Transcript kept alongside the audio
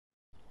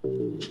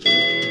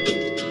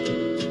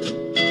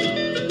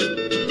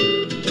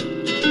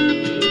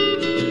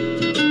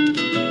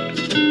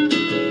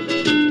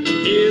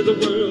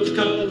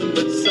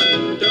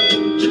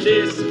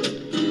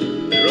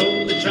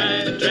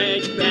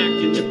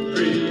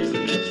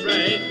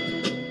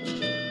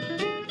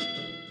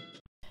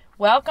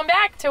Welcome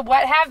back to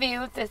What Have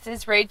You. This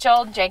is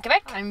Rachel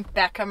Jankovic. I'm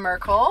Becca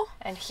Merkel.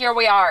 And here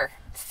we are,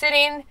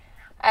 sitting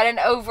at an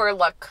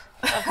overlook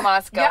of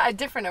Moscow. Yeah, a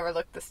different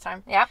overlook this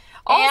time. Yep.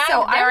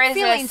 Also, And there I'm is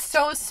feeling this-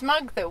 so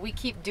smug that we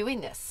keep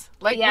doing this.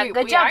 Like, Yeah, we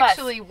good job, us.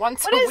 actually,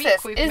 once What a is week,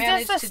 this? we've Is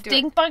managed this a to do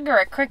stink bug or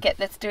a cricket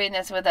that's doing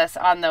this with us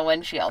on the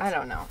windshield? it. I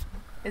don't know.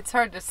 It's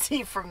hard to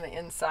see from the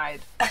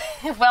inside.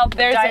 Well,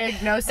 there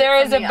diagnose it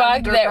is from a the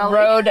bug that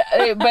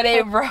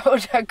underbelly.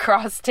 rode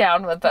across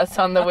town with us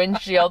on the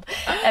windshield,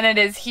 and it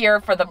is here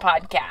for the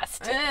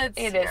podcast.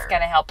 It is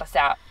going to help us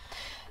out.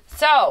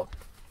 So,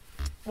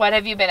 what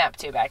have you been up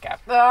to, Becca?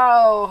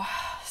 Oh,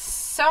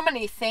 so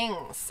many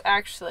things,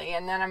 actually.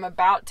 And then I'm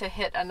about to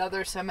hit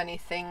another so many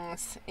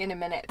things in a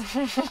minute.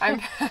 Ben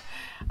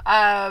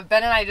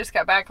and I just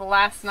got back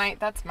last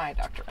night. That's my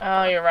Dr. Pepper.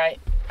 Oh, you're right.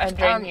 I'm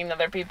drinking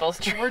other people's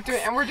drinks.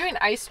 We're doing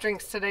ice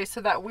drinks today,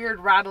 so that weird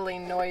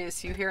rattling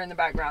noise you hear in the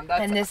background.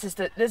 That's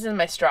this is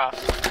my straw.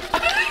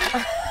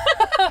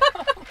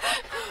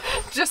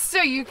 just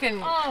so you can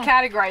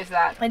categorize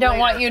that. I don't later.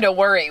 want you to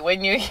worry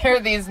when you hear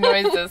these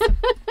noises.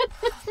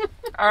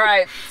 All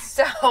right,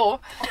 so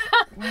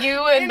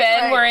you and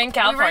Ben were in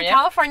California. We were in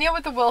California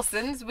with the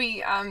Wilsons.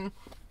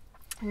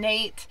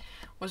 Nate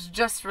was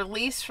just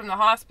released from the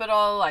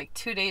hospital like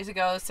 2 days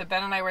ago, so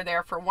Ben and I were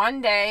there for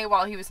one day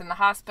while he was in the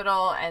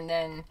hospital, and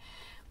then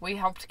we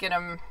helped get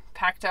him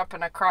packed up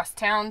and across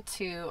town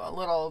to a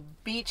little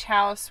beach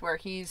house where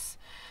he's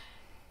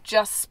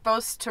just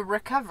supposed to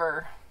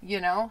recover,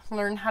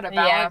 learn how to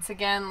balance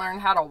again, learn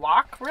how to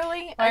walk,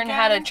 really. Learn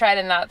how to try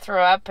to not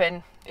throw up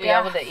and be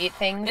able to eat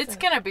things. It's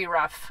going to be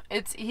rough.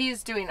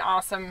 He's doing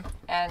awesome,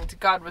 and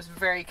God was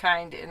very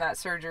kind in that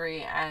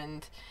surgery,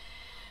 and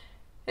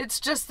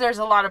it's just, there's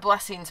a lot of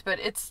blessings, but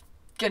it's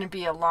going to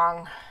be a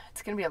long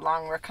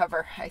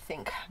recover, I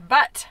think.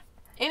 But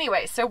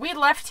anyway, so we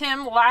left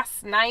him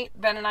last night.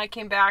 Ben and I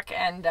came back,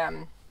 and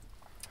and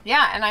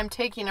I'm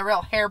taking a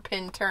real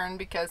hairpin turn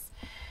because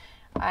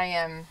I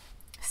am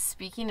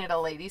speaking at a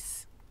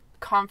ladies'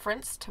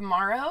 conference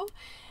tomorrow.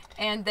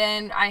 And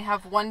then I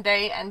have one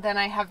day, and then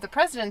I have the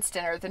President's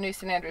Dinner, the New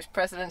St. Andrews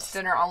President's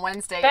Dinner on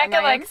Wednesday. Becca and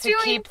I likes am to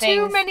doing keep too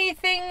things. many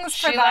things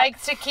for She that.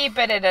 likes to keep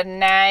it at a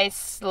nice,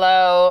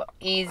 slow,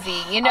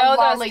 easy. You know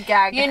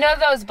lollygag. You know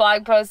those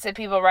blog posts that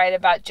people write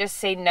about just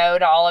say no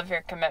to all of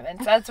your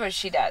commitments. That's what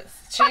she does.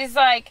 She's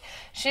like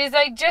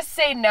just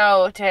say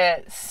no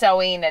to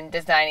sewing and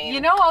designing.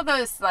 You know all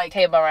those like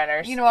table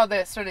runners. You know all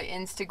the sort of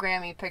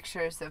Instagrammy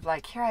pictures of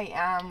like, here I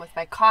am with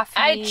my coffee.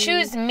 I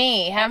choose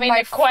me having my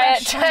a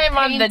quiet fresh time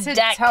on the painted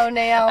deck.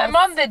 toenails. I'm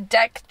on the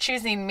deck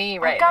choosing me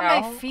right now.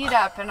 I've got my feet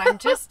up, and I'm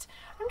just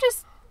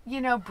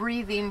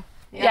breathing.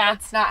 Yeah.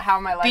 That's not how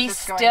my life Be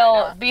is going still,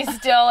 right now. be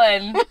still,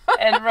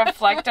 and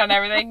reflect on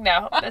everything.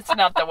 No, that's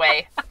not the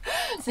way.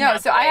 No,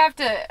 so I have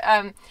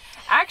to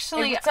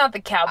actually. It's not the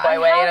cowboy I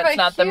way, have and it's a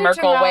not the huge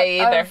Merkel amount way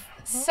either. of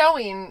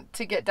sewing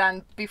to get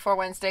done before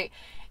Wednesday,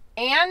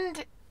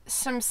 and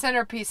some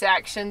centerpiece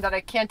action that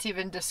I can't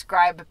even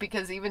describe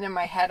because even in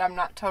my head I'm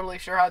not totally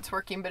sure how it's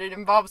working, but it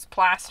involves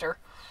plaster.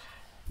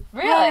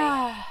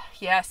 Really?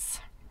 Yes.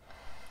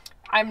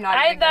 I'm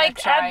not even gonna I'd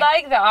try.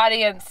 like the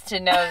audience to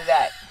know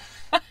that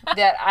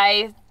that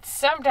I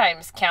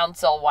sometimes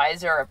counsel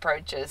wiser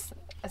approaches.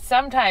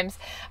 Sometimes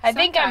I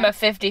think I'm a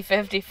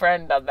 50-50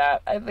 friend on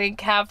that. I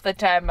think half the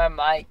time I'm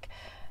like,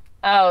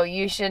 oh,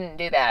 you shouldn't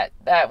do that.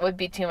 That would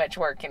be too much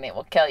work and it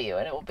will kill you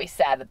and it will be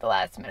sad at the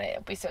last minute.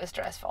 It'll be so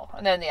stressful.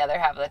 And then the other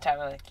half of the time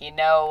I'm like, you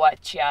know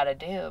what you ought to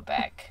do,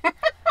 Beck.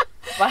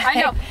 I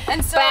know.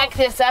 And so back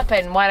this up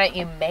and why don't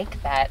you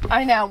make that?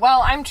 I know.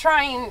 Well, I'm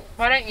trying.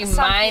 Why don't you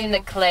something. mine the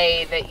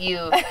clay that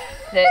you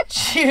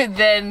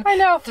then I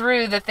know.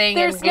 threw the thing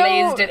There's and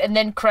glazed no- it and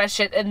then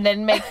crush it and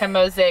then make the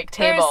mosaic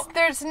table?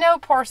 There's no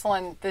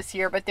porcelain this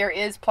year, but there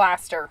is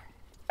plaster.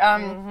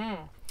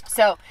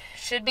 So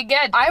Should be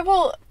good. I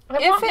will.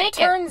 won't If make it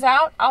turns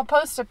out, I'll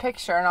post a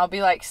picture and I'll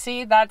be like,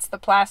 see, that's the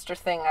plaster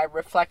thing I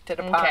reflected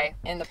upon Okay.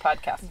 in the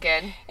podcast.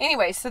 Good.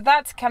 Anyway, so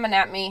that's coming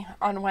at me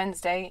on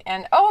Wednesday.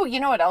 And, oh, you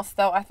know what else,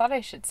 though? I thought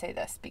I should say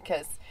this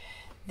because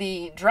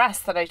the dress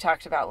that I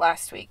talked about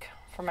last week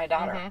for my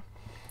daughter,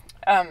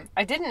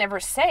 I didn't ever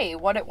say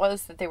what it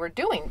was that they were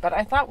doing, but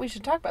I thought we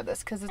should talk about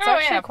this because it's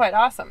actually quite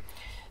awesome.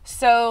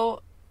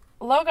 So,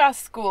 Logos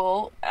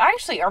School,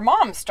 actually, our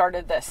mom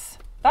started this.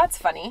 That's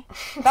funny.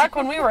 Back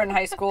when we were in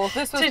high school,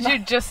 this was... Did you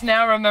just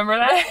now remember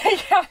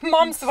that? Yeah,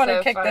 Mom's the one who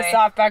So kicked this funny.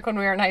 off back when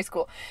we were in high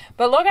school.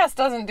 But Logos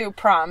doesn't do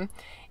prom.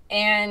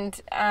 And,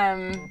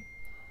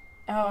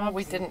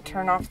 we didn't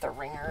turn off the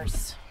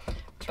ringers.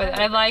 But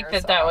I like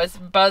that was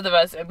both of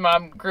us and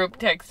Mom group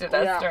texted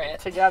us during it.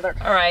 Together.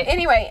 All right.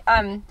 Anyway,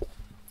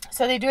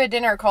 so they do a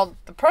dinner called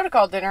the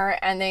Protocol Dinner,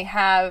 and they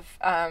have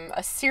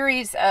a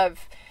series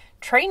of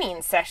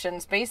training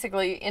sessions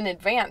basically in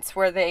advance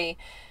where they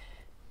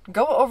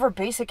go over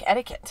basic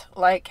etiquette,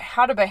 like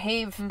how to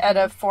behave at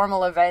a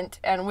formal event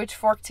and which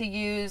fork to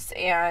use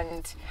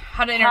and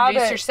how to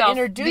introduce yourself,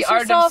 the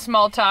art of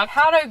small talk,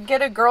 how to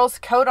get a girl's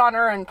coat on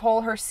her and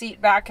pull her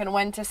seat back and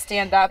when to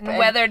stand up. And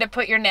whether to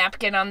put your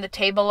napkin on the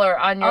table or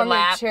on your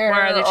lap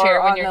or the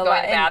chair when you're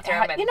going to the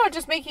bathroom. And, you know,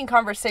 just making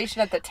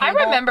conversation at the table.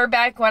 I remember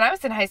back when I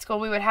was in high school,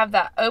 we would have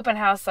that open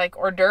house, like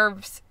hors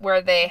d'oeuvres,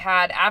 where they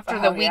had, after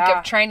the week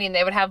of training,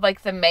 they would have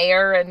like the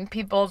mayor and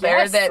people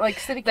there like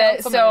city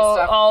councilmen so and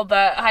stuff. All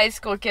the high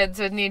school kids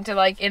would need to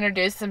like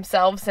introduce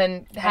themselves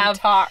and have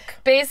talk.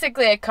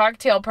 Basically a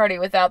cocktail party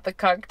without the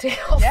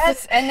cocktails.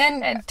 Yes, and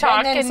then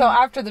talk. And then so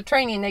after the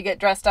training, they get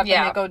dressed up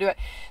and they go do it.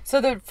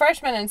 So the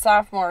freshmen and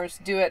sophomores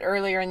do it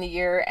earlier in the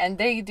year, and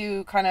they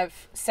do kind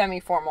of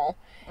semi-formal,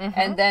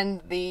 and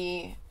then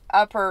the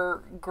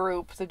upper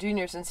group, the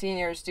juniors and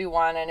seniors, do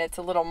one, and it's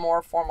a little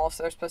more formal.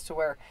 So they're supposed to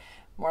wear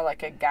more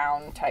like a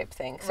gown type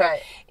thing. So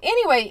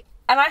anyway.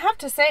 And I have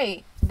to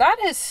say, that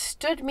has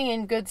stood me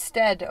in good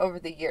stead over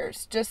the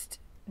years. Just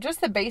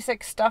the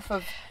basic stuff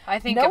of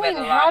knowing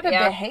how to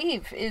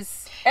behave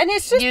is... And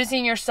it's just...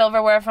 using your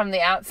silverware from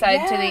the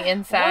outside to the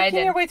inside.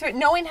 Working your way through it.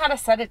 Knowing how to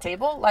set a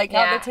table, like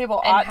how the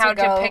table ought to go. And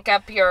how to pick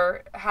up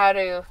your... How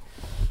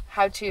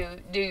to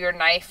do your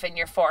knife and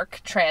your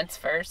fork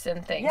transfers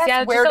and things. Yes,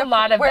 yeah, just a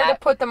lot of where that. to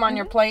put them on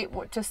your plate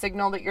to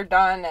signal that you're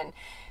done. And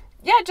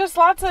just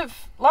lots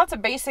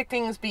of basic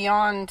things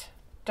beyond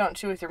don't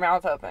chew with your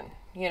mouth open.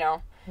 You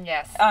know?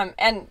 Yes.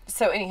 And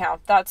so anyhow,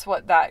 that's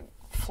what that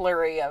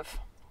flurry of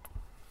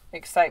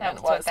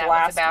excitement was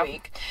last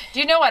week. Do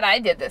you know what I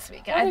did this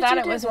week? I thought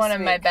it was one of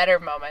week? my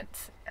better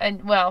moments.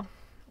 And, well,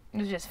 it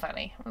was just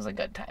funny. It was a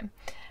good time.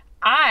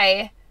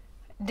 I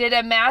did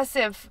a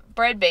massive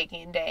bread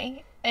baking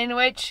day in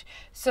which,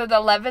 so the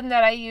leaven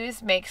that I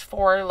use makes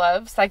 4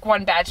 loaves. Like,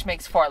 one batch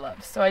makes 4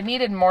 loaves. So I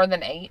needed more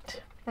than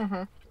 8.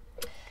 Mm-hmm.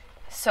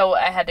 So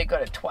I had to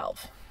go to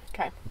 12.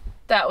 Okay.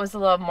 That was a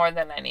little more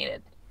than I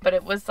needed. But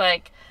it was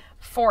like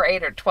 4,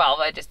 8, or 12.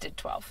 I just did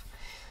 12.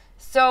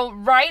 So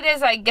right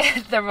as I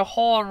get the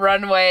whole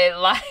runway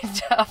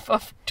lined up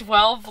of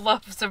 12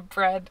 loaves of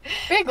bread.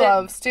 Big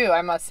loaves too,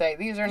 I must say.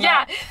 These are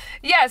not...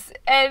 Yes.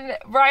 And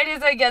right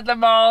as I get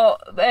them all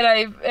and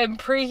I am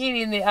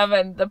preheating the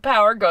oven, the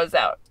power goes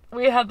out.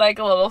 We had like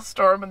a little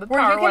storm and the power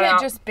went out. Were you going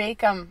to just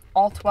bake them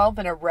all 12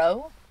 in a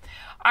row?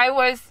 I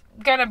was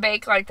going to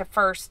bake like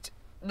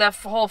the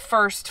whole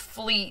first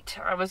fleet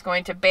I was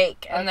going to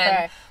bake. And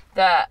then...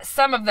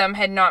 some of them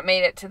had not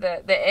made it to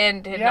the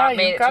end, had not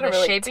made it to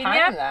the shaping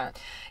yet.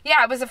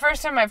 Yeah, it was the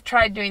first time I've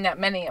tried doing that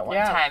many at one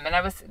time,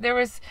 and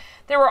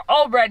there were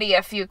already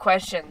a few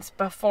questions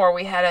before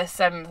we had a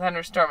sudden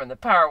thunderstorm and the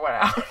power went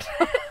out.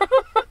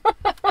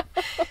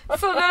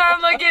 So then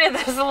I'm looking at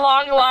this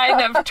long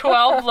line of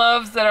 12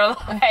 loaves that are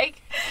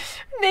like,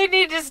 they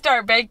need to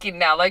start baking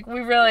now. Like we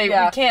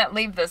can't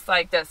leave this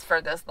like this for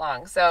this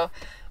long. So.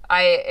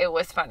 It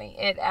was funny.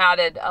 It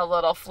added a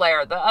little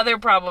flair. The other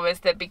problem is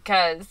that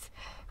because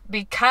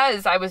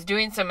I was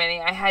doing so many,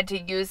 I had to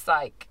use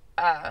like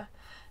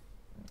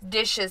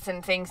dishes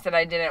and things that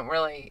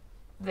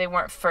they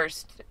weren't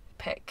first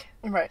pick.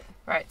 Right.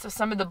 Right. So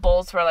some of the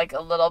bowls were like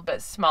a little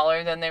bit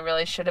smaller than they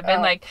really should have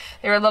been. Like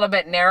they were a little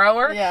bit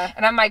narrower. Yeah.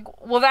 And I'm like,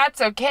 well,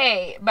 that's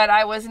okay. But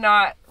I was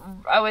not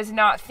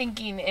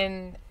thinking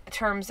in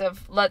terms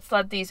of let's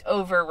let these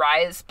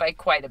rise by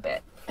quite a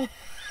bit.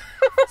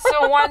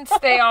 So once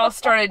they all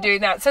started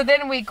doing that, so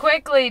then we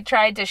quickly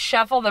tried to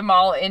shuffle them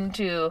all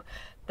into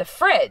the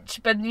fridge,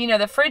 but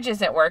the fridge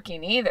isn't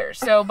working either.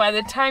 So by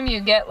the time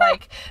you get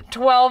like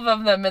 12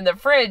 of them in the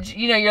fridge,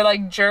 you're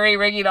like jury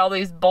rigging all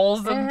these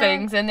bowls and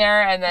things in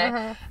there, and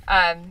then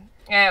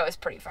it was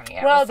pretty funny.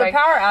 Well, the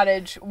power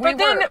outage.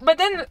 But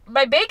then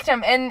I baked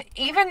them, and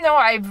even though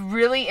I've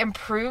really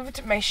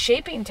improved my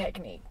shaping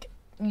technique,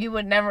 you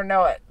would never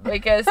know it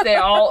because they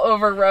all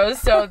overrose.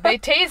 So they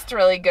taste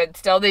really good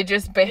still. They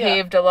just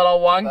behaved a little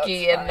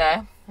wonky in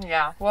the...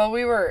 Yeah. Well,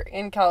 we were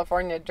in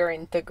California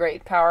during the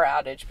great power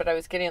outage, but I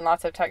was getting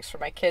lots of texts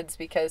from my kids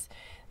because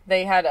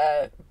they had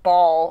a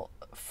ball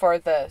for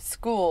the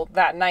school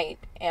that night,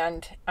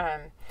 and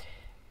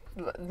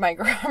my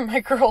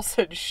girls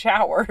had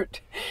showered,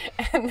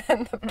 and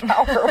then the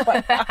power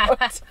went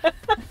out.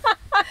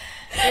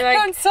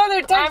 And so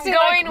they're texting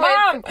I'm going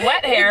Mom, with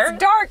wet hair. It's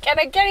dark and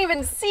I can't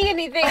even see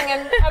anything,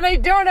 and I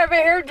don't have a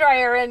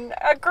hairdryer and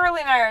a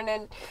curling iron,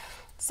 and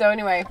so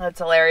anyway. That's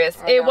hilarious.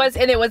 It was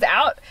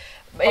out.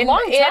 In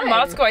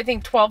Moscow, I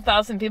think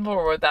 12,000 people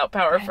were without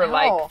power for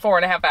like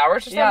 4.5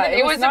 hours or something. Yeah,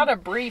 it was not a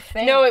brief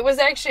thing. No, it was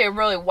actually a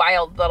really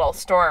wild little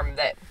storm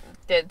that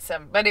did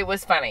but it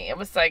was funny. It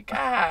was like,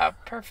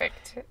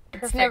 perfect.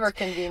 It's never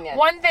convenient.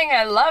 One thing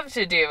I love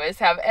to do is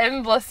have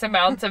endless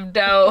amounts of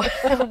dough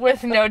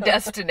with no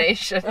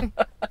destination.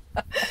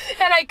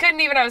 And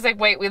I was like,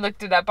 wait, we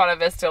looked it up on a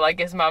Vista, like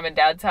his mom and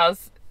dad's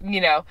house,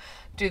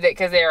 do that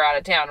because they were out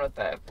of town with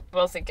the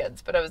Wilson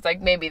kids. But I was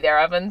like, maybe their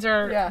ovens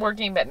are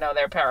working, but no,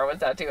 their power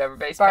was out too.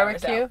 Everybody's power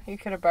was out. You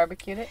could have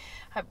barbecued it.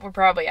 We're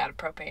probably out of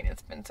propane.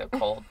 It's been so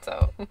cold.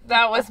 So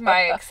that was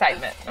my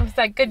excitement. I was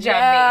like, good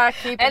job, me.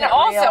 Keeping And it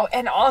also, real.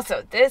 and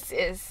also, this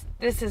is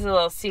a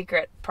little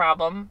secret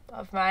problem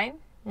of mine.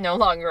 No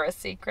longer a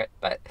secret,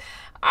 but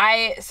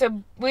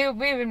we've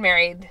been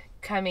married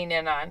coming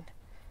in on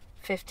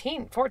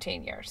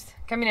 14 years.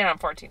 Coming in on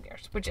 14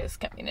 years, which is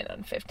coming in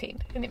on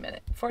 15 any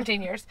minute.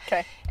 14 years.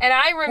 Okay. And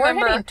I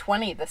remember... We're hitting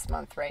 20 this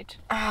month, Rach.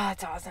 Oh,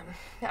 it's awesome.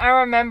 I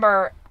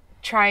remember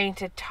trying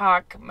to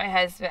talk my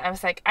husband. I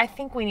was like, I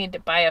think we need to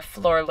buy a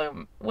floor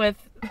loom with,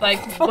 like...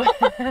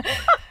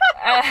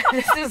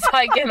 this is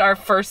like in our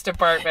first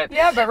apartment.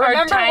 Yeah, but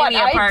remember what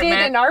I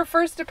did in our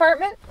first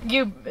apartment?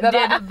 You did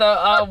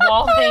the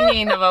wall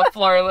hanging of a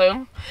floor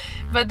loom.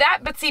 But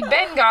see,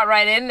 Ben got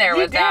right in there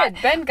with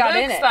that. Ben got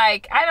in it. Luke's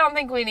like, I don't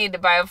think we need to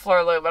buy a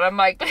floor loom. And I'm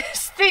like,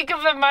 just think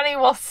of the money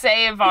we'll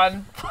save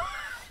on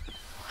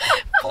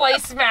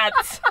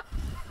placemats.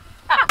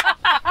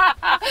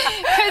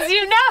 Because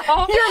you're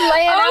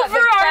laying out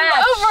the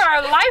cash. over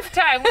our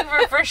lifetime, we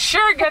were for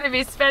sure going to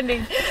be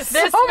spending this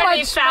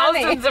many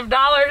thousands of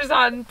dollars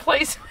on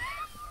placemats.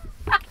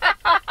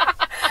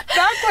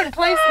 Back when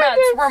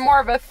placemats were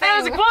more of a thing. I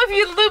was like, well, if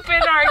you loop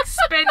in our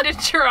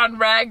expenditure on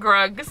rag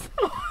rugs.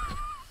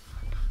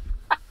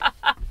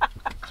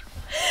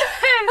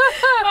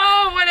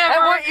 Oh, whatever.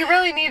 And what you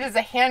really need is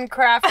a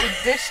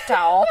handcrafted dish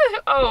towel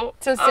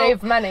to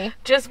save money.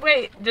 Just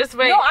wait. No,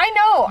 I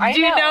know. Do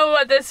you know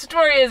what this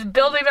story is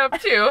building up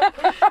to?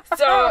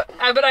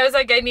 But I was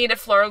like, I need a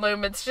floor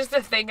loom. It's just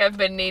a thing I've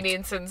been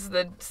needing since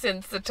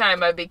the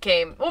time I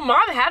became... Well,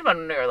 Mom had one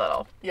when we were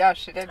little. Yeah,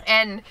 she did.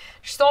 And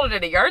she sold it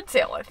at a yard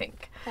sale, I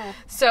think.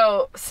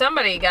 So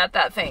somebody got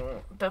that thing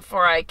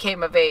before I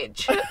came of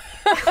age.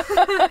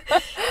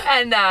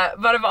 And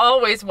but I've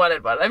always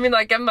wanted one. I mean,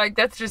 I'm like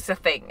that's just a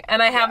thing.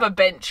 And I have a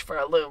bench for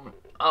a loom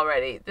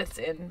already that's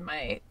in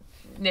my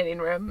knitting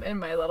room in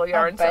my little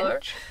yarn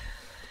cellar.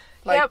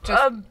 Like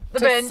just the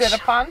to bench. sit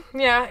upon?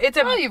 Yeah, it's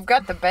a... Well, you've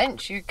got the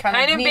bench. You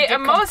kind of need to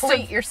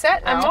complete your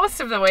set now. I'm most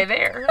of the way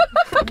there.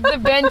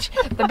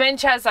 The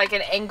bench has like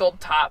an angled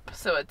top,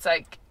 so it's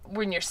like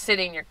when you're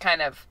sitting, you're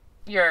kind of...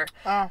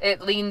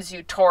 it leans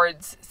you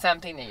towards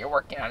something that you're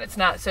working on. It's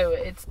not, so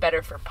it's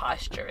better for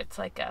posture. It's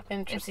like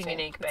it's a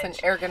unique bench.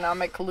 It's an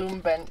ergonomic loom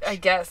bench. I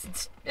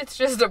guess it's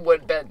just a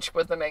wood bench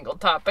with an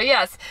angled top. But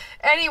yes,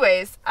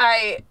 anyways,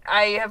 I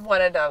have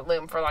wanted a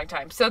loom for a long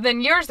time. So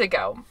then years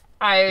ago,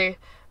 I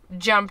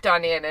jumped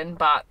on in and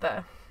bought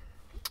the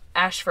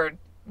Ashford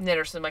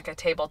Knitters Loom, like a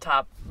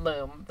tabletop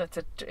loom.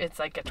 It's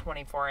like a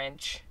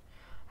 24-inch,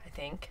 I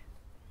think.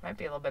 Might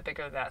be a little bit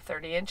bigger than that,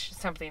 30-inch,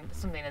 something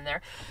in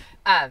there.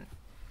 And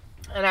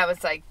I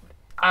was like,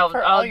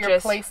 I'll your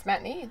just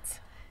placemat needs.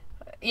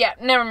 Yeah,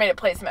 never made a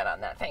placemat on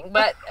that thing,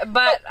 but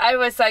I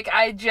was like,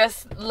 I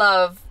just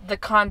love the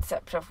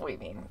concept of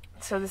weaving.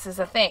 So this is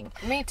a thing.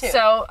 Me too.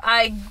 So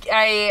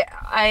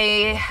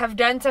I have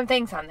done some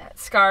things on that,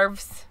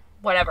 scarves,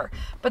 whatever.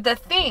 But the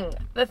thing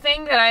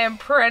that I am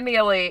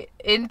perennially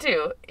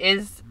into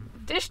is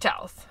dish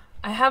towels.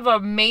 I have a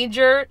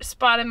major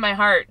spot in my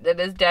heart that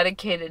is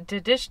dedicated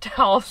to dish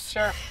towels.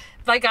 Sure.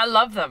 Like, I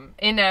love them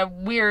in a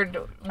weird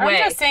way. I'm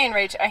just saying,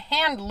 Rach, a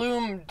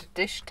hand-loomed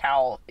dish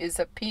towel is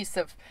a piece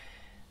of,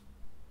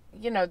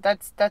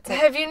 that's a...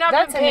 Have you not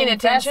been paying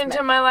attention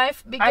to my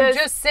life? Because I'm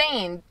just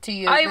saying to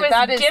you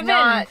that is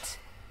not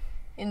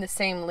in the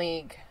same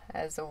league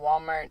as a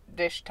Walmart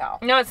dish towel.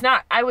 No, it's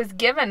not. I was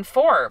given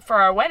 4 for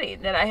our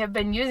wedding that I have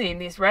been using,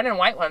 these red and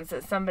white ones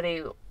that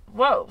somebody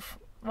wove,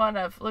 one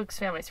of Luke's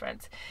family's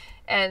friends.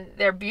 And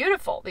they're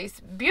beautiful.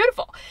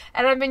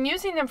 And I've been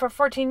using them for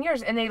 14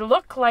 years, and they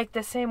look like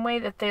the same way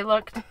that they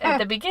looked at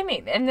the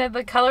beginning. And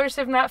the colors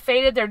have not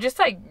faded. They're just,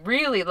 like,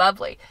 really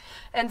lovely.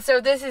 And so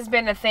this has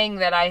been a thing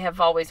that I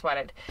have always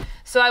wanted.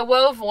 So I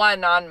wove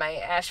one on my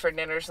Ashford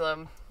Knitters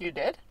Loom. You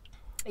did?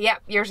 Yeah,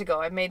 years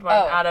ago. I made one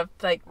out of,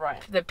 like,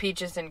 right. the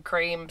peaches and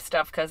cream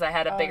stuff because I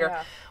had a bigger...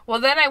 Yeah. Well,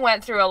 then I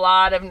went through a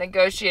lot of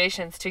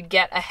negotiations to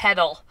get a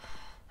heddle.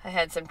 I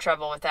had some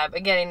trouble with that,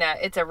 but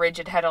it's a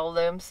rigid heddle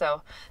loom,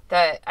 so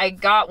I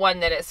got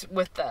one that is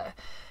with the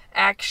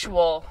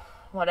actual,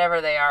 whatever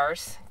they are,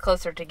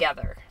 closer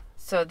together.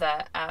 So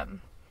the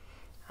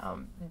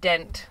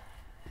dent,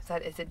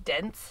 is it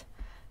dents?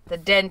 The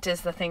dent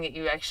is the thing that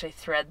you actually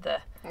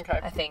thread okay.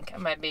 I think I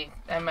might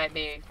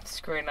be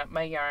screwing up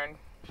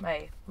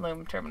my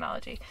loom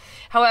terminology.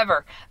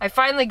 However, I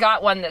finally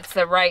got one that's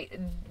the right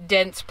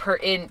dents per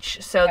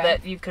inch so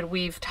that you could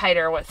weave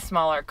tighter with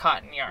smaller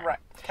cotton yarn. Right.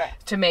 Okay.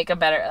 To make a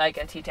better, like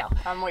a tea towel.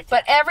 I'm with you.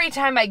 But every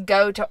time I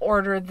go to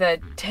order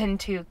the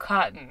 10-2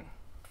 cotton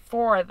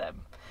for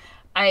them,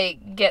 I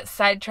get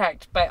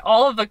sidetracked by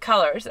all of the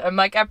colors. I'm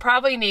like, I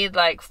probably need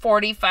like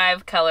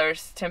 45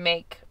 colors to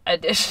make a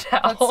dish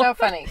towel. That's so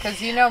funny,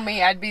 because you know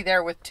me, I'd be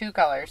there with 2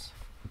 colors.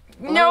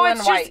 No,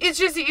 it's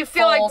just that you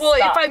feel like, well,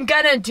 if I'm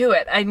gonna do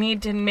it, I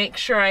need to make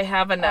sure I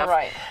have enough.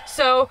 Right.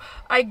 So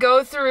I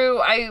go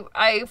through,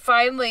 I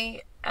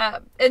finally...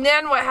 and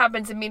then what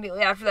happens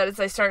immediately after that is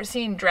I start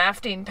seeing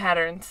drafting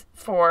patterns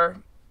for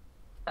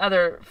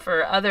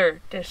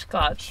other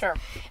dishcloths. Sure.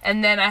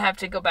 And then I have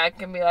to go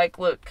back and be like,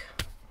 look,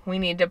 we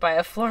need to buy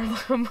a floor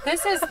loom.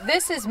 This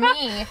is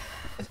me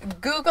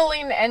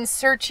Googling and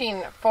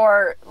searching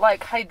for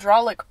like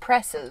hydraulic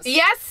presses.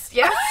 Yes,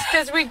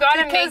 because we've got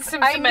to make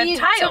some cement I need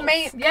tiles. to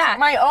make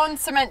my own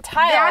cement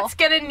tile. That's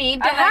gonna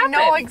need to happen. I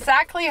know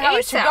exactly how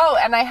it should ASAP. go,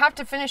 and I have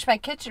to finish my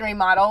kitchen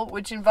remodel,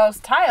 which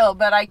involves tile,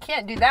 but I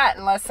can't do that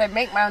unless I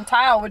make my own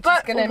tile, which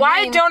is going to mean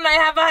why don't I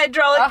have a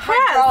hydraulic press?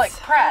 hydraulic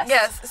press.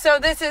 Yes, so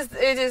it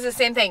is the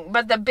same thing,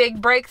 but the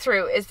big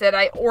breakthrough is that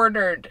I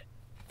ordered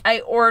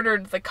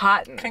the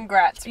cotton.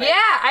 Congrats. Right? Yeah,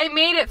 I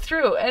made it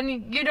through,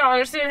 and you don't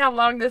understand how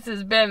long this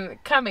has been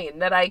coming,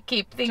 that I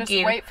keep thinking.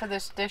 Just wait for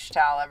this dish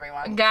towel,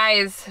 everyone.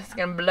 Guys, it's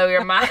gonna blow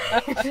your mind.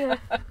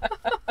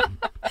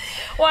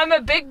 Well, I'm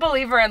a big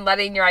believer in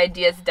letting your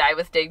ideas die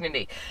with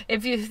dignity.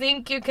 If you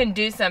think you can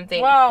do something,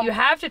 you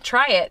have to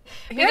try it,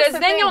 because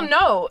then you'll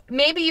know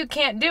maybe you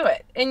can't do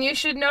it, and you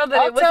should know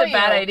that it was a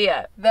bad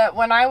idea. That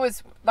when I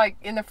was like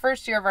in the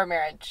first year of our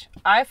marriage,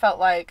 I felt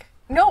like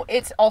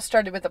it's all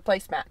started with a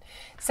placemat.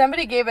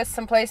 Somebody gave us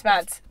some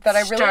placemats that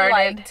I really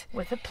liked.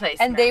 With a placemat.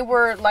 And they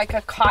were like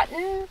a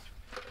cotton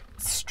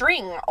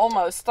string,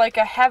 almost like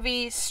a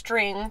heavy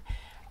string,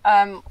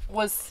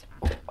 was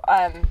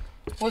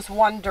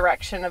one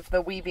direction of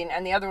the weaving,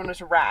 and the other one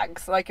was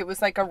rags. Like it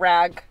was like a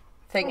rag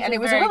thing, and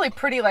it was a really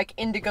pretty like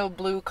indigo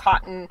blue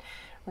cotton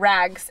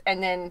rags,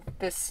 and then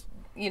this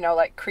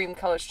like cream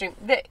color string.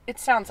 It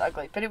sounds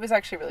ugly, but it was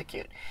actually really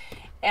cute.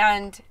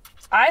 And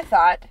I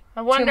thought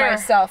to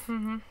myself,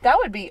 that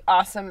would be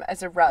awesome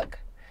as a rug.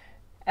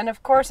 And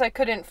of course, I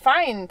couldn't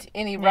find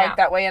any rug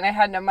that way, and I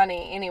had no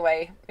money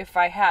anyway if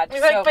I had.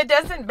 You're like, but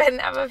doesn't Ben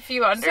have a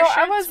few undershirts?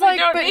 So I was like,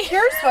 but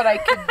here's what I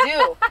could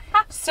do.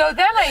 So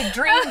then I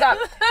dreamed up,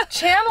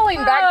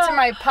 channeling back to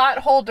my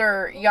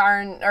potholder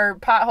yarn, or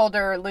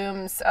potholder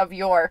looms of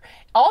yore.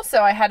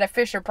 Also, I had a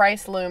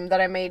Fisher-Price loom that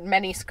I made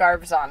many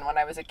scarves on when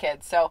I was a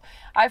kid. So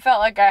I felt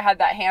like I had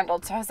that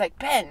handled. So I was like,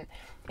 Ben,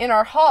 in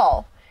our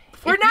hall,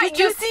 we're not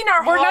using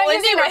our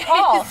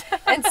hall.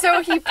 And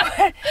so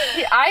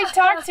I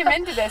talked him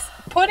into this,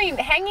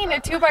 hanging a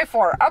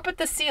 2x4 up at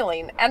the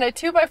ceiling and a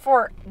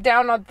 2x4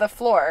 down on the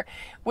floor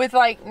with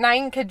like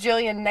 9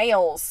 kajillion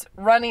nails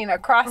running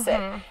across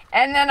it.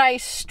 And then I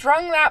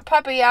strung that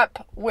puppy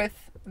up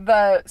with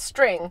the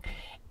string.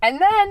 And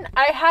then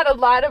I had a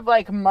lot of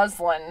like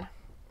muslin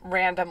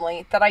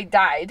randomly that I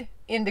dyed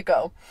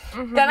indigo.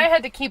 Then I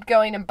had to keep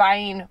going and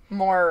buying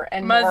more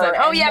and muslin.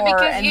 more.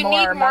 Because you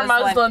need more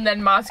muslin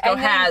than Moscow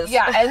has.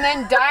 Yeah, and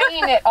then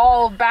dyeing it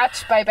all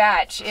batch by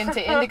batch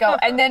into indigo,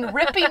 and then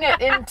ripping it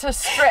into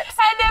strips.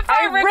 And if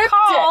I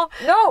recall,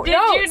 did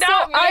you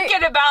not make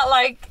it about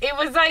like it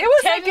was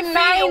 10 feet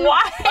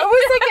wide? It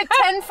was like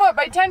a 10 foot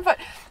by 10 foot.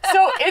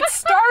 So it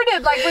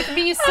started like with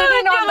me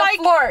sitting on the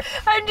floor.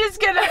 I'm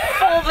just gonna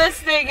pull this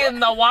thing in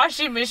the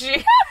washing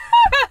machine.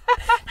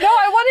 No,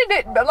 I wanted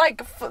it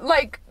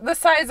like the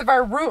size of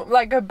our room,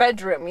 like a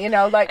bedroom,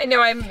 like. I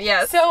know,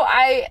 yes. So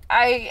I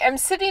am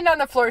sitting on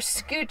the floor,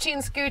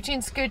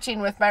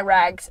 scooching with my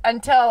rags,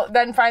 until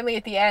then finally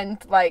at the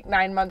end, like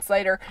 9 months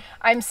later,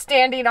 I'm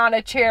standing on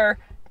a chair,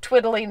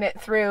 twiddling it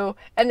through,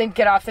 and then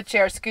get off the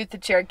chair, scoot the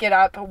chair, get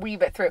up,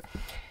 weave it through.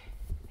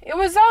 It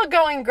was all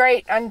going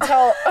great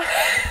until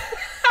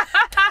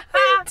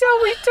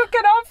we took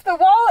it off the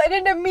wall, and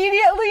it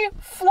immediately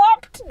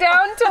flopped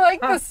down to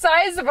like the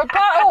size of a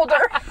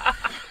potholder.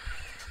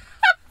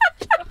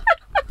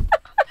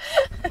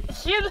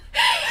 And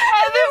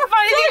the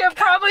funny thing, it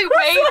probably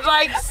weighed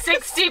like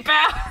 60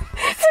 pounds.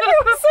 And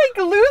it was like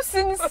loose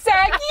and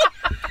saggy.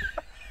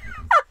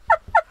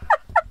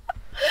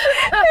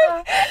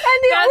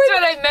 That's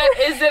what I meant,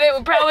 is that it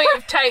would probably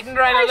have tightened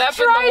right on up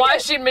in the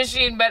washing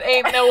machine, but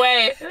ain't no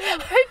way.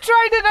 I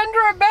tried it under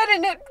a bed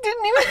and it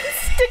didn't even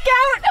stick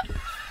out.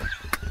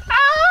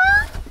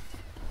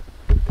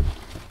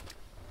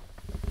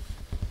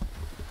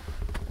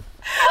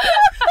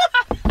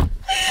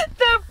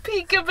 The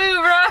peekaboo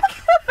rock.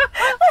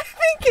 I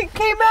think it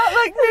came out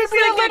like maybe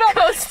like a little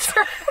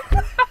coaster.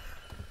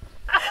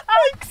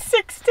 Like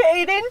 6 to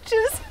 8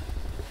 inches.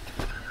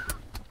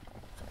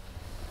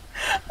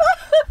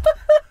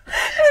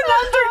 And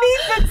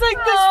underneath it's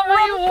like this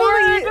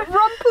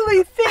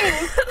rumply thing.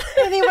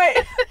 Anyway,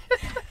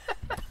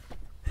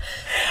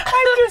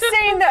 I'm just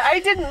saying that I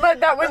didn't let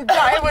that one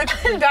die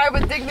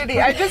with dignity.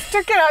 I just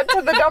took it out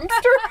to the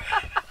dumpster.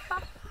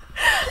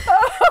 No,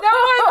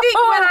 I think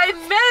what I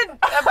meant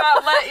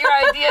about let your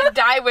idea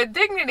die with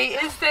dignity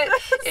is that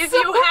if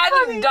you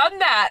hadn't done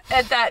that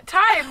at that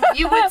time,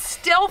 you would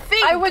still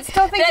think that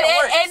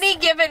at any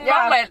given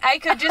moment I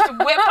could just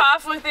whip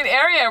off with an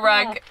area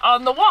rug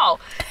on the wall.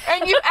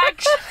 And you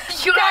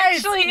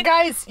actually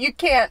guys, you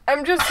can't.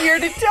 I'm just here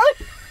to tell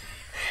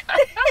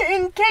you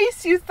in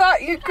case you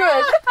thought you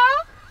could.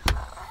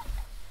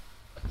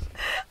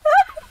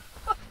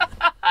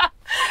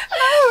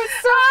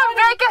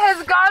 Becca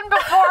has gone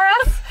before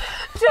us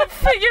to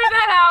figure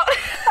that out.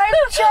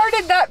 I've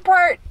charted that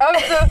part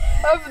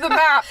of the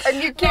map,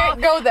 and you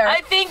can't go there.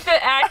 I think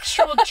the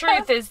actual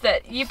truth is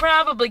that you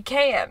probably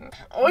can.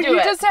 Well, you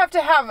just have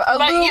to have a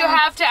But loom. you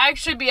have to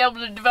actually be able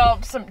to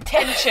develop some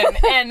tension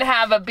and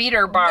have a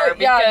beater bar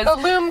Yeah, because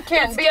the loom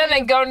can't it's be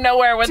gonna go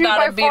nowhere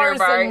without a beater 2x4s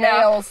bar. and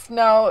nails.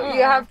 No,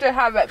 you have to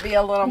have it be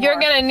a little You're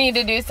more. gonna need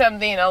to do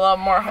something a little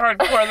more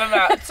hardcore than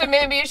that. So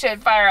maybe you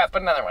should fire up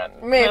another one.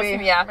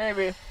 Maybe. Yeah.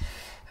 Maybe.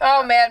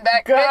 Oh man,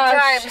 good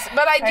Gosh, times.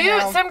 But I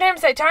know.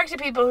 sometimes I talk to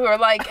people who are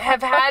like,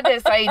 have had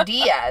this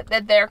idea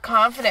that they're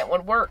confident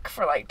would work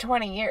for like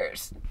 20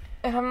 years.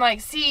 And I'm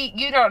like, see,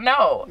 you don't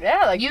know.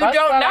 Yeah, like You bust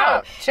don't that know.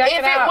 out. Check If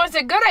it out. was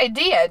a good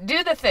idea,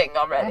 do the thing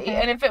already.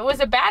 And if it was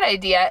a bad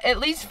idea, at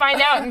least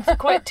find out and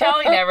quit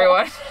telling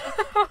everyone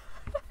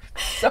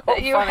So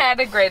that you funny. had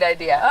a great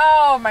idea.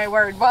 Oh my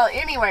word. Well,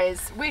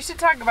 anyways, we should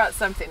talk about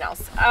something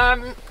else.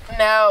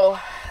 No,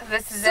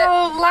 this is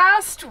So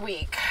last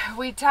week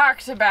we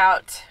talked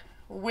about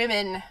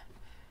women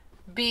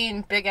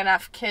being big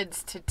enough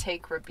kids to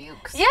take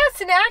rebukes.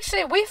 Yes, and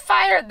actually, we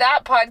fired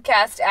that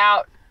podcast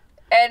out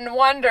and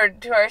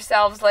wondered to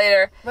ourselves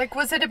later, Like,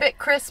 was it a bit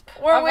crisp?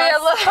 were of we us?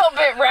 a little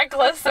bit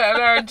reckless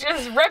or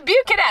just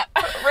rebuke it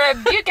up?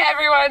 Rebuke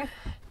everyone.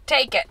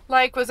 Take it.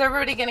 Like, was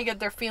everybody gonna get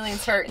their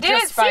feelings hurt?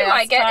 Didn't just by seem us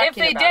like it. If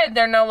talking they about did, it?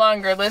 they're no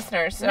longer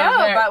listeners. So No,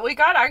 they're- but we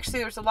got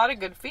there was a lot of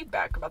good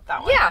feedback about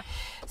that one. yeah.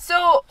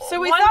 So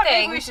So we one thought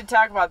thing, maybe we should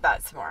talk about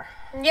that some more.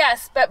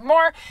 yes, but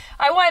more.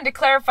 I wanted to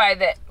clarify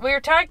that we were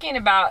talking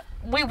about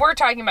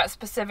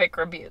specific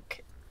rebuke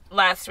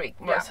last week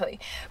mostly,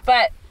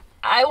 but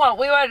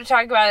we wanted to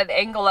talk about an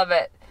angle of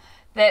it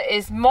that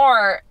is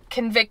more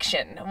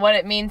conviction, what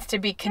it means to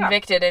be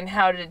convicted and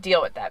how to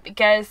deal with that.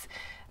 Because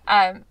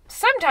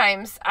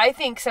sometimes I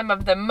think some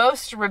of the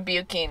most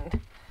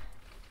rebuking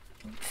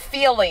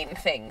feeling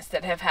things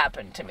that have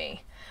happened to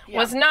me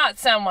was not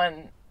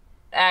someone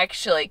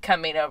actually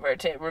coming over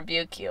to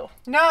rebuke you.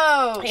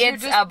 No,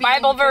 It's a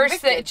Bible verse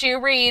that you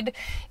read.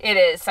 It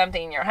is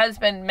something your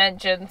husband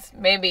mentions.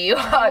 Maybe you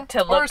ought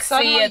to Or see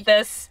suddenly- at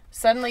this.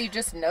 Suddenly you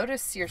just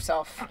notice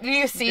yourself.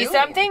 You see doing.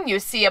 something, you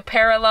see a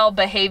parallel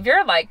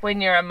behavior, like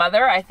when you're a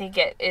mother. I think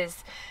it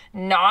is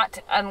not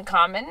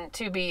uncommon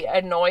to be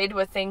annoyed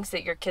with things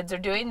that your kids are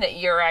doing that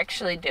you're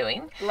actually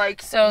doing.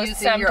 Like, So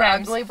using your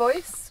sometimes- ugly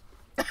voice.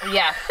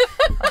 Yeah.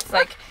 It's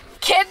like,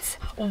 kids,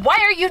 why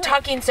are you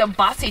talking so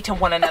bossy to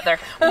one another?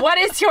 What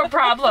is your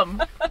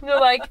problem? You're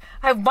like,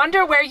 I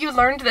wonder where you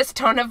learned this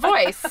tone of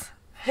voice.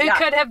 Who Yeah.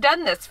 could have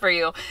done this for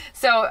you?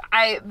 So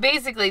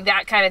basically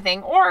that kind of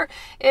thing. Or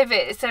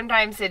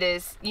sometimes it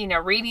is,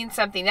 reading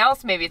something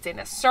else. Maybe it's in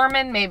a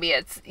sermon. Maybe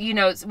it's,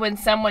 when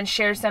someone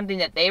shares something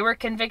that they were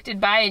convicted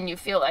by and you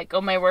feel like,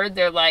 oh my word,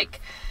 they're like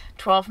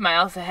 12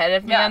 miles ahead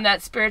of me on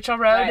that spiritual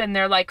road. Right. And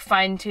they're like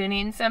fine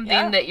tuning something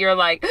Yeah. that you're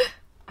like,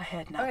 I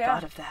had not Oh, yeah.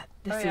 thought of that.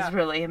 This yeah. is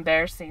really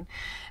embarrassing.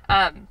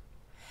 Yeah,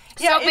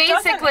 So it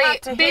doesn't basically,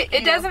 have to hit it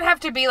you. doesn't have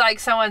to be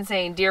like someone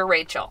saying, Dear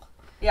Rachel,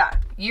 Yeah.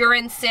 you're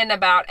in sin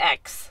about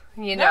X.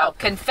 No.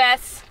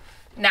 Confess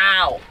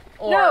now.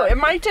 Or, No, it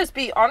might just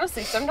be,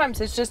 honestly,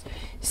 sometimes it's just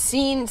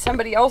seeing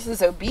somebody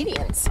else's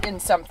obedience in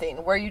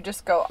something where you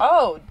just go,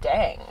 oh,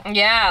 dang.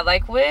 yeah,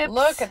 like, whoops.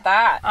 Look at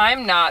that.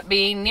 I'm not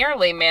being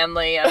nearly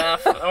manly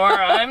enough, or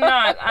I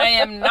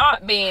am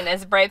not being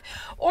as brave.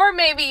 Or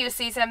maybe you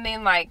see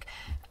something like,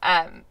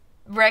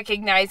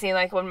 recognizing,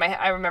 like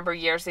I remember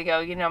years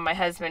ago, my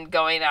husband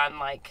going on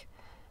like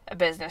a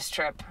business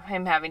trip,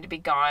 him having to be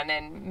gone,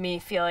 and me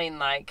feeling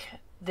like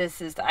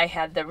I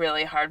had the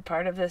really hard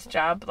part of this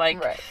job,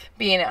 like Right.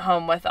 being at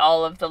home with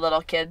all of the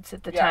little kids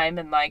at the Yeah. time,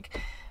 and like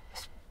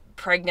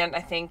pregnant, I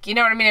think. You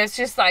know what I mean? It's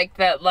just like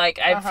that, like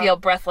I feel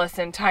breathless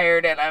and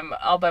tired and I'm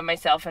all by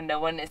myself and no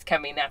one is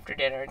coming after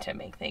dinner to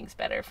make things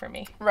better for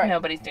me. Right.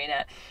 Nobody's doing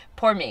that.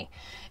 Poor me.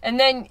 And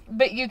then,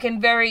 but you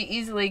can very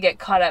easily get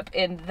caught up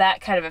in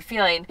that kind of a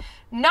feeling,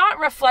 not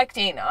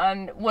reflecting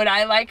on would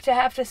I like to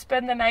have to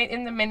spend the night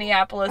in the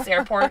Minneapolis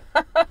airport?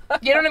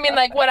 You know what I mean?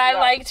 Like, would I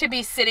like to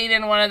be sitting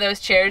in one of those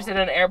chairs at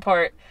an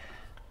airport,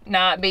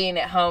 not being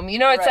at home? It's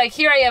Right. like,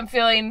 here I am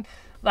feeling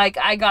like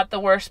I got the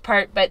worst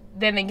part, but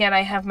then again,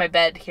 I have my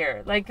bed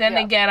here. Like, then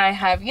Yeah. again, I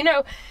have,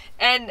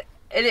 and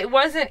it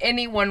wasn't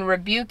anyone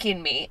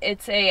rebuking me.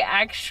 It's a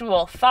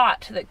actual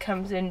thought that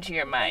comes into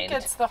your I mind.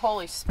 think it's the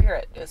Holy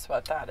Spirit is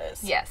what that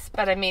is. Yes,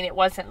 but I mean, it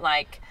wasn't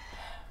like,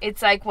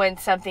 it's like when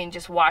something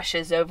just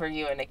washes over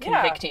you in a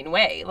convicting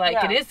way. Like,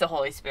 Yeah. it is the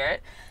Holy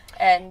Spirit.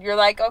 And you're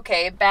like,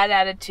 okay, bad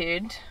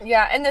attitude.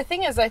 Yeah, and the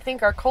thing is, I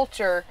think our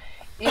culture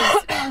is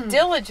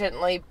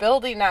diligently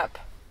building up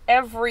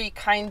every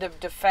kind of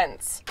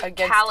defense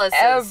against Calluses.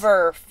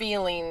 ever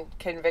feeling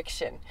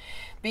conviction.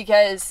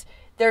 Because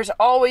there's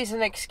always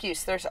an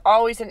excuse. There's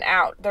always an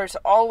out. There's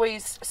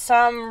always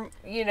some,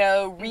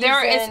 reason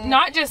There is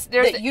not just,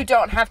 there's, that you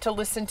don't have to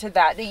listen to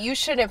that you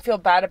shouldn't feel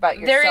bad about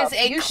yourself. there is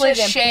a you shouldn't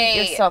beat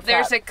cliche, yourself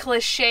there's up. a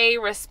cliche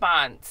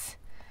response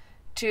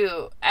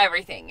to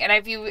everything. And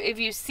if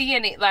you see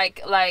any,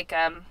 like,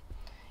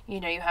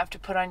 you have to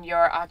put on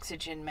your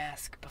oxygen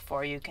mask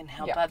before you can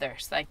help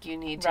others. Like, you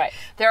need to. Right.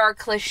 There are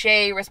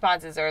cliche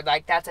responses, or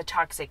like, that's a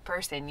toxic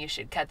person, you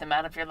should cut them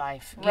out of your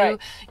life. Right.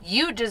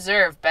 You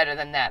deserve better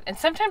than that. And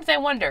sometimes I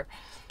wonder,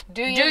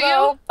 Do you?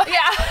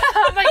 Yeah.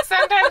 Like,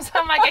 sometimes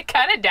I'm like, I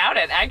kind of doubt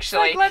it,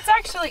 actually. Like, let's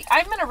actually,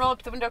 I'm going to roll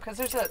up the window because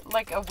there's a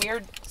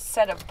weird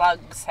set of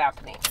bugs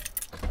happening.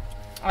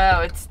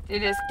 Oh,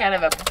 it is kind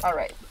of All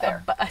right,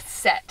 there. a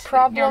set.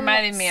 Problem You're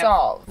reminding me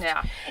solved.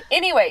 Yeah.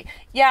 Anyway,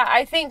 yeah,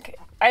 I think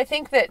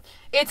that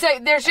It's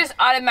like, there's just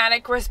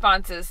automatic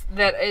responses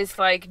that is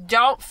like,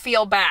 don't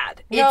feel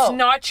bad. No. It's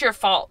not your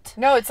fault.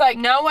 no, it's like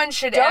No one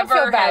should Don't feel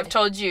ever bad. have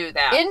told you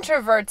that.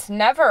 introverts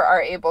never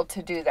are able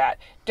to do that.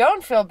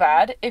 Don't feel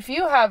bad if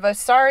you have a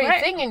sorry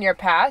Right. thing in your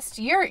past.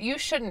 You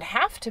shouldn't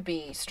have to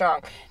be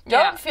strong.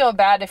 Don't Yeah. feel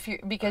bad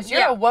because you're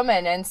Yeah. a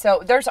woman, and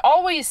so there's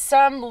always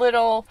some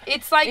little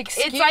It's like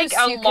excuse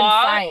a you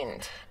law. can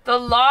find. The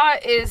law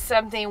is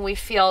something we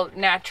feel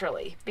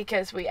naturally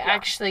because we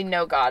actually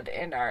know God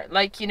in our,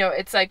 like,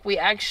 it's like we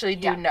actually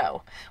do Yeah.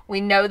 know. We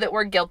know that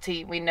we're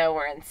guilty. We know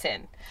we're in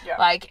sin. Yeah.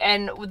 Like,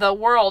 and the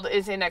world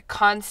is in a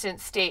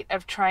constant state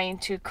of trying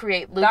to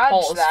create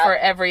loopholes that. for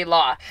every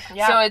law.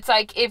 Yeah. So it's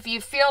like, if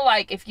you feel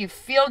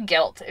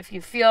guilt, if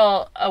you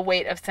feel a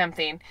weight of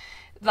something,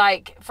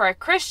 like, for a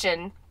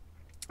Christian,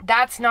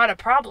 that's not a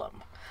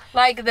problem.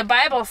 Like, the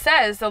Bible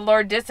says the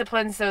Lord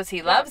disciplines those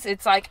he loves.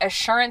 It's like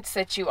assurance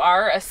that you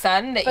are a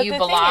son, that But you the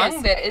thing belong.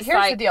 is, That it's here's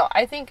like, the deal.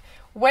 I think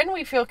when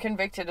we feel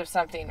convicted of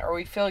something or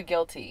we feel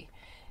guilty,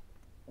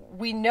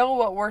 we know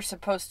what we're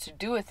supposed to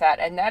do with that,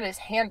 and that is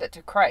hand it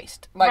to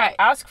Christ. Like, Right.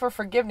 ask for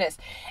forgiveness,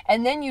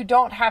 and then you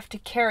don't have to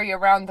carry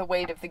around the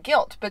weight of the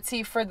guilt. But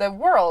see, for the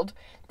world,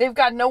 they've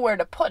got nowhere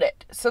to put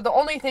it. So the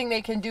only thing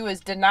they can do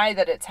is deny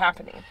that it's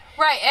happening.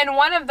 right. And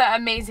one of the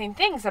amazing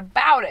things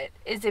about it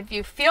is, if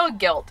you feel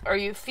guilt or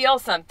you feel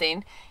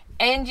something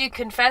and you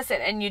confess it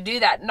and you do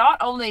that, not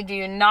only do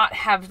you not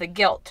have the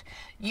guilt,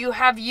 you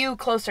have you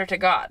closer to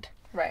God.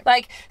 Right.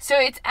 Like, so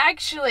it's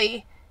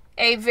actually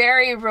a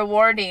very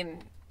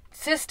rewarding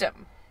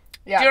system.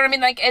 Yeah. Do you know what I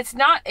mean? Like,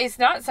 it's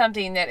not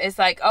something that is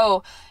like,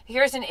 oh,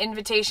 here's an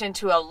invitation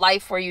to a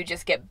life where you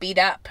just get beat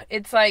up.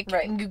 It's like,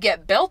 Right. you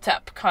get built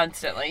up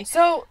constantly.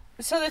 So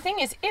the thing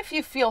is, if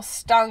you feel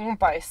stung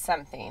by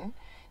something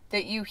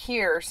that you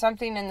hear,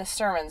 something in the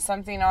sermon,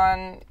 something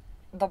on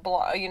the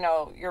blog,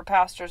 your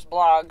pastor's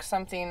blog,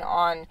 something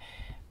on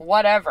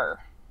whatever,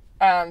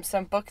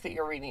 some book that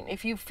you're reading,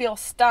 if you feel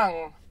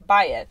stung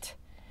by it,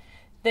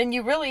 then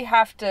you really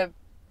have to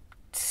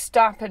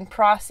stop and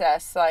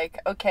process, like,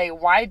 okay,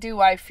 why do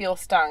I feel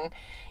stung?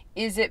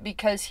 Is it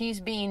because he's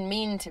being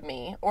mean to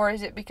me, or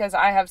is it because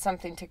I have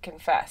something to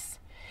confess?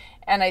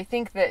 And I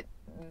think that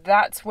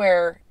that's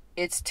where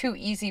it's too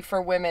easy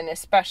for women,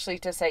 especially,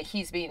 to say,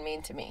 he's being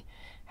mean to me.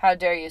 How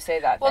dare you say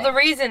that Well, thing? the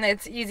reason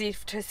it's easy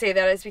to say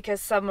that is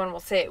because someone will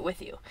say it with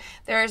you.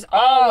 There is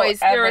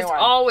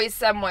always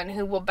someone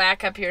who will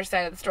back up your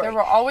side of the story. There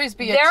will always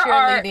be a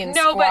cheerleading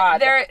squad.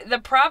 But the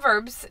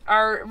Proverbs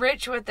are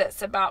rich with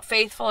this about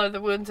faithful are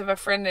the wounds of a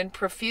friend and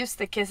profuse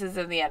the kisses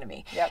of the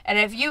enemy. Yep. And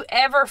if you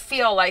ever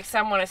feel like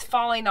someone is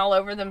falling all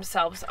over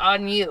themselves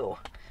on you,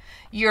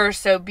 you're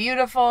so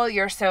beautiful,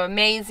 you're so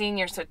amazing,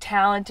 you're so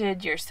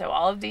talented, you're so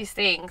all of these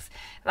things.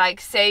 Like,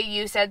 say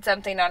you said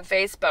something on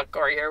Facebook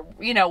or you're,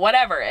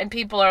 whatever, and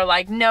people are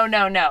like,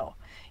 no.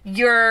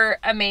 You're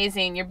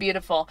amazing, you're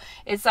beautiful.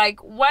 It's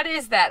like, what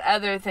is that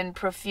other than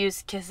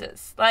profuse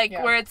kisses? Like,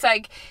 Yeah. where it's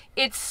like,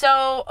 it's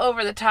so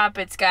over the top,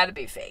 it's got to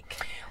be fake.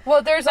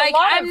 Well, there's Like, a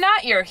lot I'm of...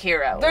 not your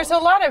hero. There's a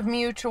lot of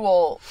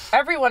mutual...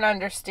 Everyone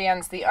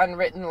understands the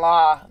unwritten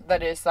law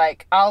that is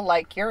like, I'll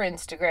like your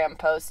Instagram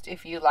post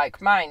if you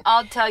like mine.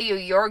 I'll tell you,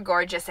 you're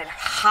gorgeous and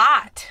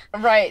hot.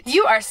 Right.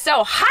 You are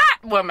so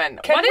hot, woman.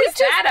 Can What we is just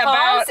that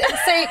about? pause and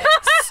say,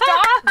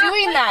 stop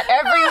doing that,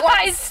 everyone.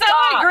 I so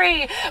stop.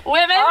 agree.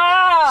 Women,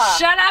 Ah.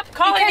 shut up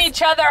calling Because-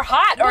 each other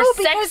hot or No,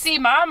 because- sexy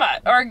mama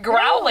or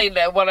growling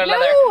at one another.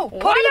 No, What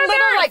put a on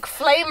little earth? like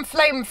flame.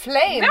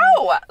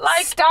 No,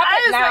 like, Stop I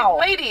it was now.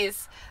 like,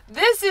 ladies,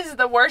 this is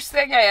the worst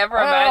thing I ever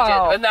imagined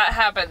Oh. when that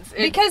happens.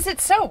 Because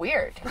it's so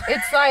weird.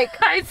 It's like,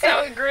 I so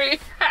agree.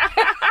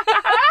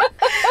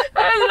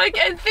 I was like,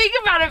 and think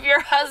about if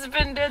your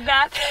husband did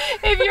that.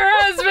 If your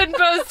husband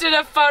posted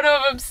a photo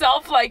of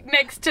himself, like,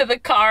 next to the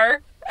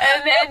car,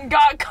 and then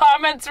got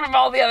comments from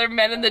all the other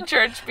men in the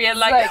church being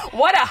like,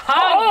 what a hunk.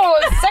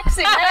 oh,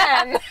 sexy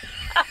man.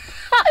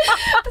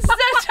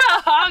 Such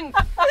a hunk.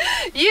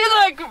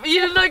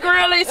 You look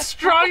really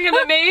strong and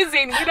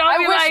amazing. You know, I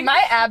be wish like,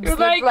 my abs you're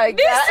looked like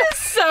this that. is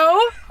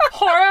so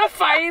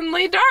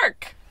horrifyingly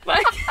dark.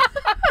 Like,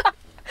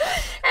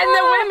 and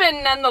the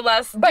women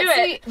nonetheless But do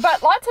see, it.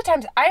 but lots of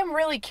times I am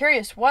really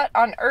curious what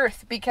on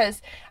earth,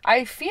 because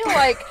I feel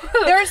like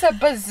there's a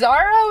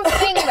bizarro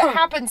thing that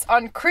happens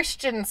on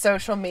Christian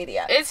social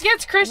media. It's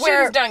Christians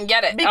Where- don't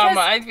get it. because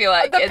I feel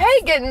like the it's,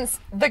 pagans,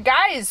 the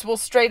guys will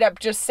straight up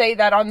just say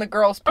that on the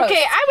girls' posts.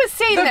 okay. I was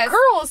saying The this.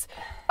 girls,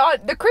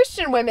 the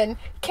Christian women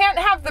can't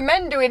have the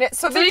men doing it,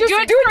 so they They just do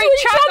it do for it to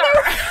each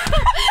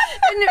other.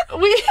 And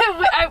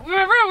I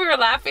remember we were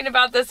laughing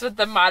about this with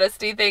the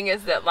modesty thing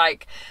is that,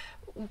 like,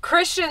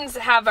 Christians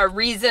have a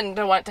reason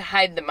to want to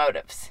hide the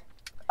motives.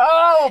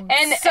 Oh,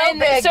 And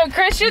big. so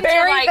Christians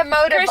Bury are like, the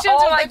motive Christians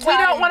all are like, the we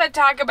don't time. want to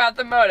talk about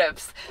the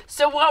motives.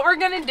 So what we're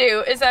going to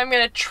do is I'm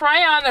going to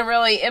try on a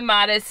really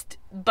immodest,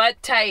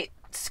 butt-tight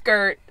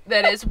skirt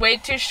that is way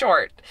too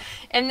short.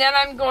 And then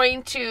I'm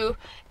going to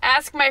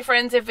ask my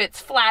friends if it's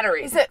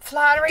flattering. Is it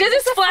flattering? Does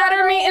this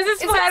flatter me? Is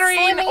this it flattering?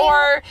 slimming?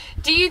 Or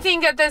do you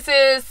think that this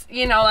is,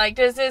 you know, like,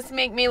 does this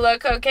make me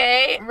look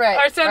okay? Right,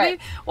 Or something? right.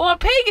 Well, a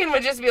pagan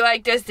would just be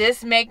like, does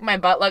this make my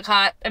butt look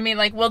hot? I mean,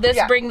 like, will this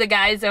Yeah. bring the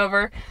guys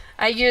over?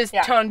 I use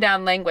Yeah. toned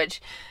down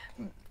language.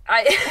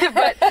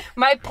 But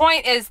my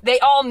point is, they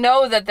all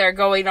know that they're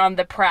going on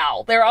the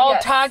prowl. They're all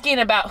Yes. talking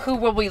about who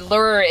will we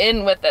lure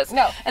in with this.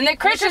 No. And the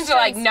Christians are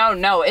like,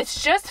 no,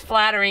 it's just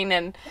flattering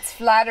and It's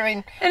flattering.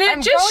 it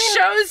I'm just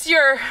going- shows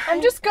your...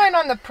 I'm just going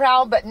on the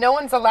prowl, but no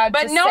one's allowed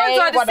But to no say one's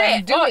allowed to what say I'm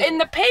it. Oh, doing. in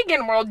the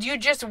pagan world, you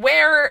just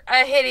wear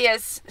a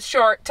hideous,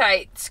 short,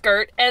 tight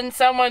skirt and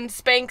someone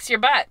spanks your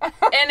butt.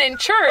 And in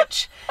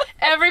church,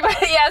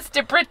 everybody has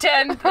to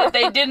pretend that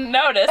they didn't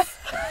notice.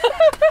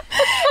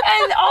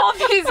 And all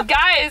these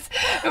guys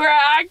who are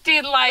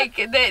acting like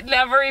they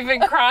never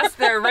even crossed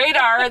their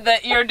radar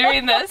that you're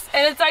doing this.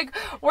 And it's like,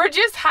 we're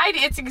just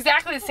hiding. It's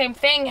exactly the same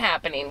thing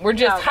happening. We're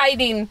just Yeah.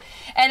 hiding.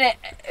 And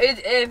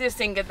I just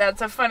think that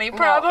that's a funny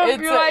problem.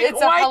 it's You're a- like,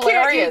 it's a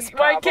hilarious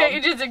why can't problem.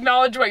 you just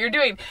acknowledge what you're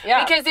doing?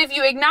 Yeah. Because if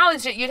you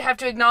acknowledge it, you'd have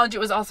to acknowledge it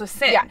was also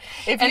sin. Yeah.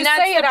 If And you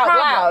that's say it the out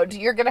problem. loud,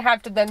 you're going to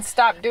have to then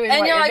stop doing And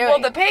what you're you're like, doing. well,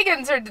 the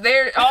pagans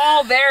they're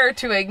all there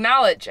to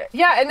acknowledge it.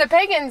 Yeah, and the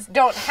pagans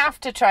don't have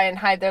to try and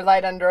hide their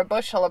light under a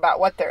bushel about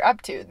what they're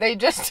up to. They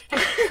just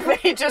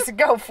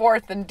go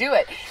forth and do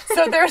it.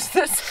 So there's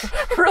this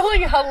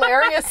really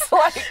hilarious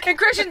like And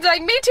Christians are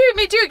like, me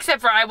too,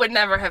 except for I would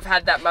never have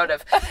had that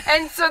motive.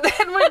 And so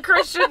then when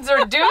Christians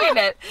are doing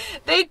it,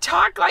 they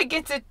talk like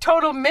it's a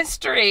total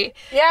mystery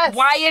Yes.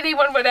 why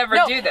anyone would ever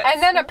no, do this.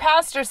 and then a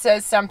pastor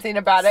says something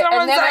about it,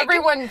 Someone's and then like-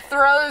 everyone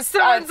throws.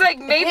 Someone's a like,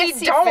 maybe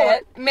hissy don't.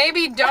 fit.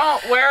 Maybe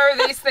don't wear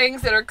these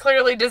things that are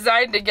clearly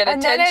designed to get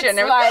And then attention. it's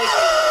And like,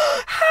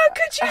 how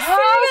could you say How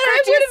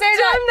that? could you I would say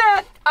have done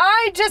that.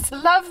 I just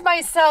love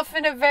myself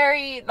in a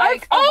very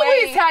like I've the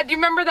always way had. Do you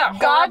remember that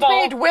God horrible?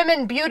 made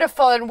women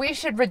beautiful, and we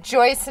should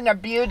rejoice in our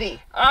beauty.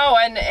 Oh,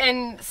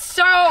 and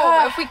so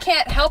if we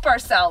can't help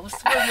ourselves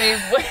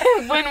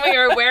when we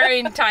are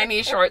wearing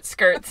tiny short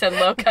skirts and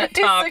low cut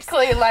tops,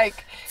 Basically,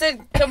 like it's a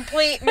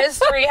complete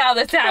mystery how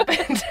this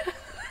happened.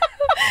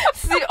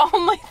 It's the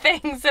only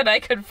things that I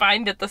could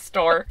find at the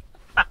store.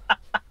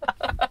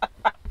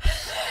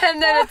 And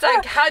then it's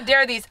like, how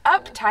dare these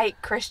uptight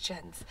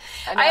Christians?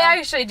 I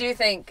actually do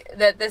think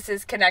that this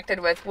is connected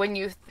with when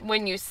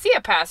you see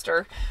a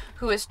pastor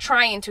who is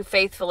trying to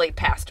faithfully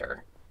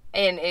pastor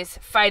and is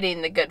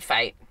fighting the good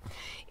fight.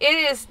 It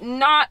is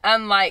not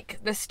unlike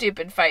the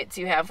stupid fights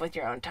you have with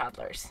your own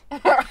toddlers.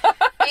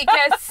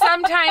 Because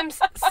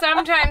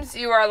sometimes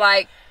you are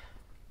like,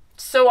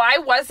 so I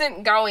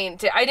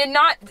did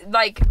not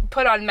like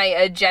put on my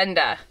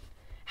agenda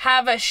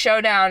have a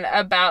showdown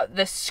about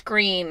the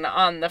screen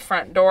on the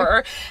front door,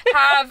 or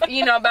have,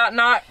 about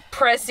not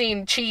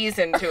pressing cheese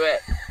into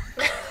it.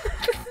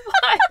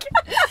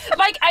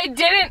 like I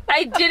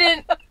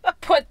didn't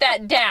put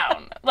that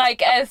down.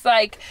 Like, as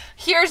like,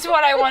 here's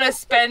what I want to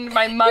spend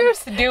my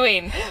months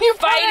doing. You put it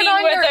Fighting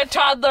on with your- a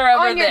toddler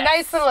over on your this.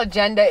 nice little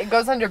agenda. It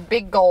goes under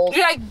big goals.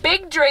 You're like,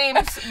 big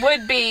dreams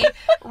would be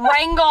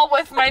wrangle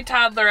with my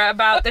toddler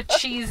about the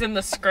cheese in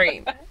the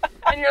screen.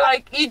 And you're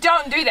like, you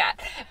don't do that.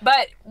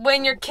 But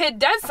when your kid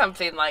does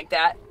something like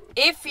that,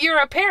 if you're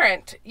a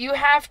parent, you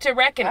have to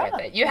reckon with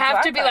it. You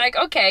have to be like,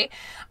 okay,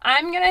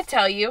 I'm going to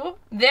tell you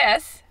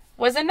this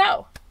was a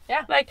no.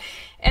 Yeah. Like,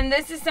 and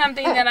this is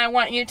something that I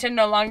want you to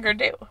no longer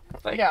do.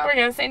 Like, Yeah. we're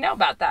going to say no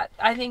about that.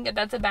 I think that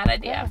that's a bad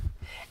idea.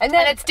 And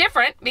then And it's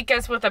different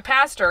because with a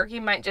pastor, he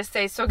might just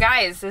say, so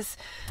guys, this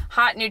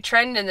hot new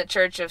trend in the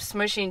church of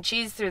smushing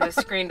cheese through the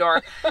screen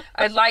door,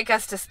 I'd like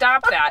us to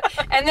stop that.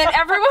 And then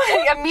everyone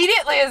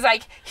immediately is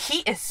like, he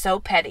is so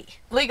petty.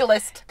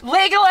 legalist.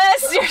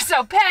 Legalist, you're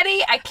so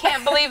petty. I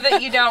can't believe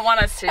that you don't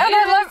want us to do And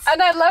this.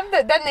 I love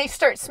that then they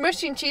start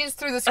smushing cheese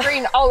through the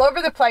screen all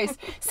over the place,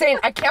 saying,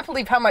 I can't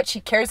believe how much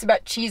he cares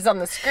about cheese on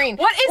the screen.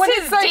 What is When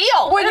his it's like-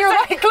 deal? When It's you're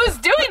like, like, who's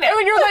doing it?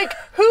 when you're like,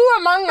 who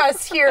among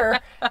us here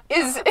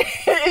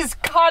is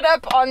caught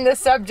up on the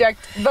subject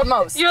the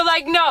most? You're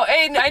like, no,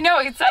 and I know,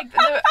 it's like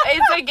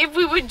if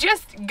we would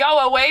just go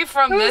away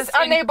from Who's this.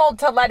 and- unable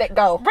to let it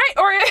go? Right,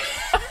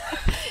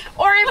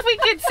 or if we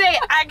could say,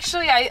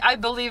 actually, I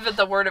believe that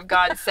the Word of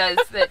God says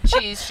that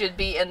cheese should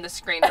be in the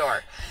screen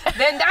door.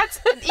 Then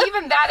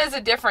that is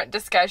a different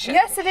discussion.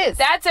 Yes, it is.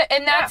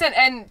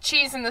 And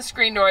cheese in the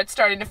screen door. It's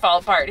starting to fall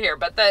apart here.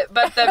 But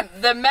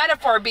the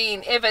metaphor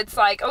being, if it's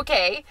like,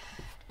 okay,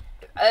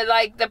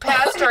 like the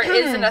pastor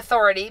is an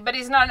authority, but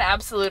he's not an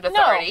absolute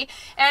authority.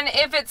 And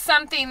if it's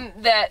something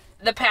that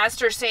the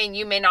pastor's saying,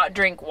 you may not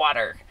drink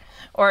water.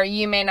 or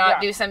you may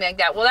not do something like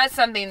that. Well, that's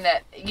something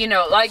that, you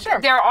know, like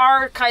there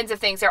are kinds of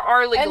things. There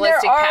are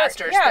legalistic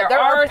pastors. Yeah, there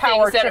are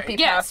power things trippy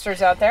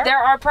pastors out there. There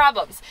are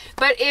problems.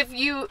 But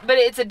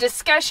it's a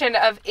discussion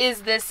of,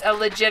 is this a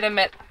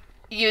legitimate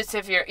use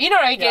of your, you know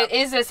what I mean?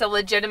 Is this a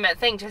legitimate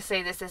thing to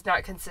say this is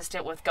not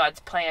consistent with God's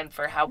plan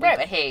for how we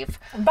behave?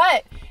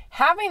 But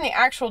having the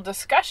actual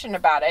discussion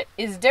about it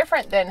is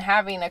different than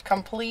having a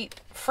complete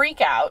freak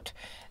out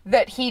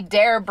that he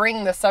dare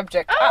bring the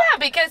subject up.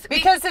 Yeah,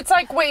 because it's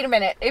like, wait a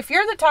minute, if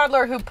you're the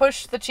toddler who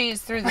pushed the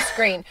cheese through the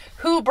screen,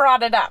 who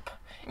brought it up?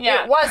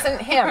 Yeah. It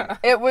wasn't him.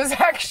 It was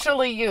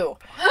actually you.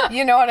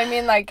 You know what I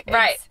mean? Like,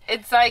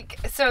 it's like,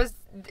 so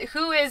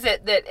who is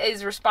it that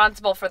is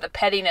responsible for the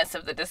pettiness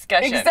of the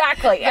discussion?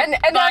 Exactly. And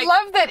like, I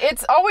love that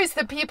it's always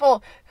the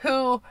people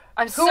who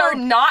are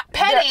not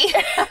petty,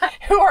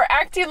 who are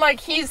acting like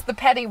he's the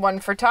petty one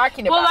for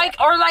talking about it.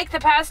 Or like the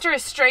pastor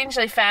is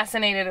strangely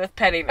fascinated with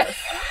pettiness.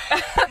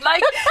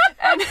 Like,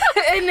 and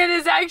it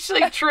is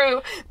actually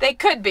true. They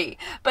could be,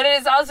 but it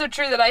is also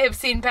true that I have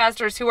seen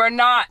pastors who are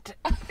not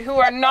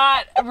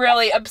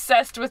really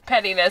obsessed with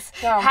pettiness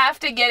have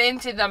to get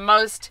into the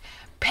most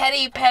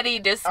petty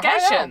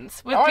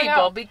discussions with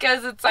people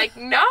because it's like,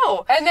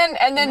 no. And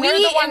then we they're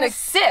the one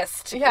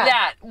insist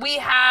that we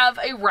have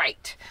a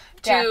right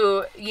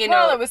to, you know.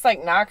 Well, it was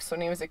like Knox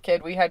when he was a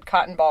kid. We had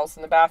cotton balls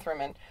in the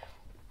bathroom, and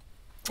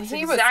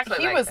he was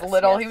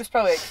little. He was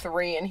probably like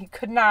 3, and he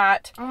could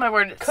not. Oh my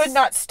word! Could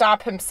not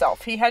stop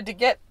himself. He had to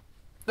get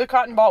the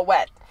cotton ball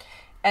wet,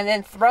 and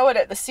then throw it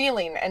at the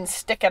ceiling and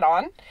stick it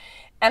on.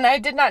 And I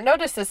did not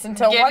notice this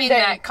until one day. Giving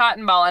that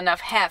cotton ball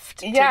enough heft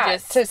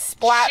to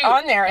splat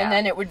on there, and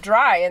then it would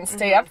dry and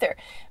stay up there.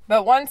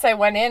 But once I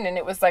went in, and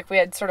it was like we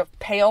had sort of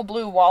pale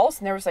blue walls,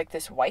 and there was like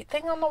this white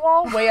thing on the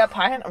wall way up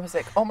high, and I was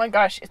like, oh my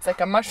gosh, it's like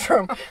a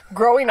mushroom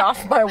growing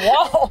off my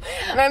wall.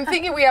 And I'm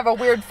thinking we have a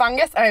weird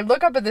fungus, and I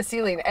look up at the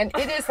ceiling, and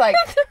it is like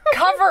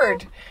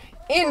covered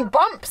in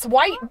bumps,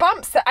 white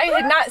bumps that I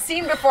had not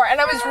seen before.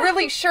 And I was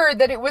really sure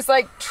that it was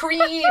like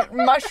tree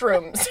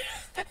mushrooms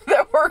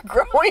that were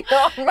growing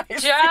on my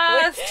just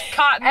ceiling.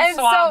 Cotton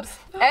swabs.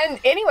 And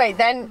anyway,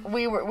 then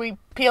we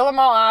peel them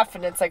all off,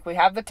 and it's like, we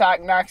have the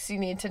talk. Knox, you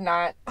need to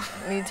not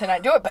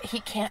do it, but he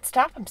can't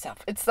stop himself.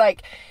 It's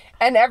like,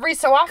 and every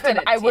so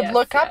often I would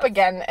look up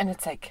again, and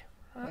it's like,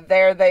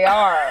 there they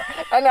are,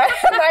 and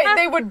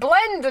they would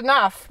blend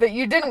enough that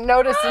you didn't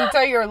notice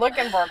until you were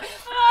looking for them.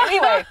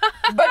 Anyway,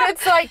 but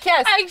it's like,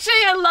 yes. Actually,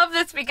 I love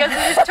this because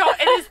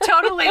it is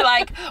totally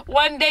like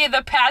one day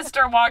the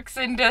pastor walks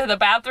into the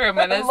bathroom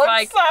and is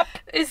like,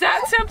 is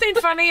that something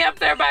funny up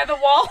there by the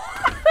wall?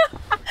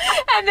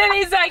 And then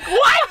he's like,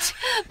 what?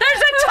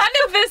 There's a ton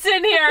of this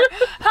in here.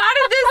 How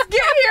did this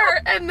get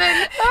here? And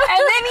then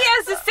he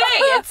has to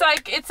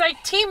say, it's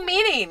like team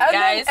meeting,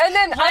 guys. And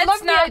then I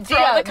love the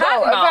idea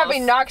of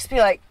having Knox be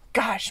like,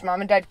 gosh,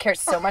 Mom and Dad care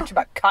so much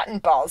about cotton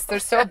balls. They're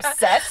so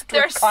obsessed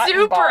with cotton balls.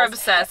 They're super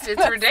obsessed.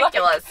 It's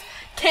ridiculous.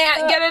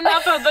 Can't get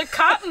enough of the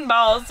cotton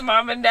balls,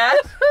 Mom and Dad.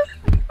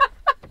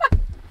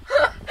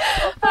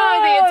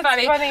 I think it's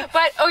funny.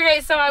 But,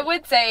 okay, so I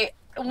would say,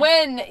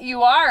 when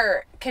you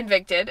are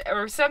convicted,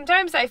 or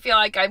sometimes I feel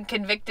like I'm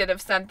convicted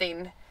of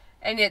something,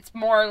 and it's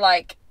more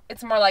like,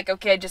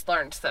 okay, I just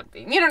learned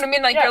something. You know what I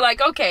mean? Like, you're like,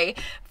 okay,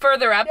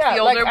 further up, the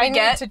older we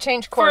get, to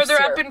change course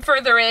further up and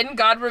further in,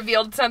 God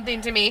revealed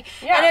something to me.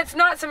 Yeah. And it's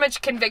not so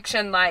much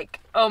conviction like,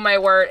 oh my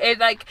word. It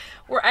like,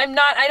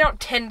 I don't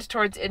tend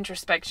towards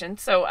introspection.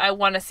 So I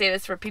want to say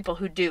this for people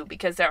who do,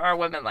 because there are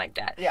women like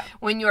that. Yeah.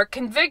 When you're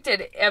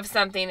convicted of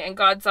something and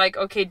God's like,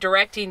 okay,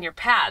 directing your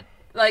path,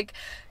 like,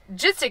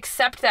 just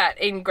accept that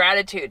in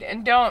gratitude,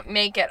 and don't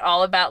make it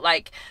all about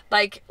like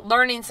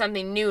learning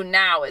something new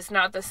now is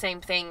not the same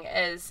thing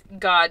as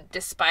God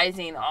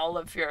despising all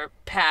of your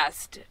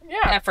past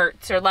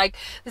efforts, or like,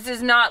 this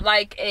is not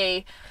like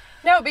a...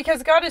 No,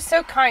 because God is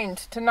so kind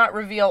to not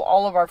reveal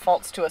all of our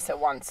faults to us at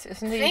once,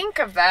 isn't he? Think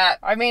of that.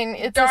 I mean,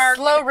 it's a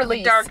slow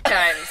release. Dark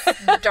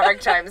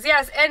times.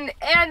 Yes, and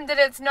that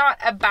it's not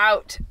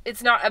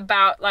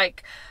about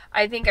like,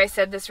 I think I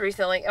said this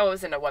recently. Oh, it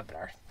was in a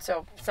webinar,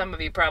 so some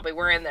of you probably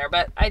were in there.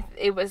 But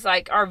it was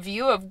like, our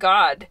view of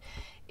God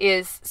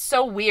is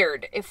so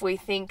weird if we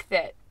think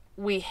that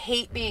we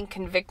hate being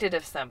convicted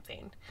of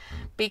something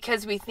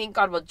because we think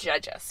God will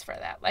judge us for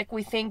that. Like,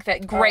 we think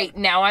that, great,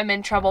 now I'm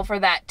in trouble for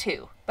that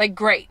too. Like,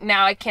 great,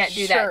 now I can't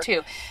do that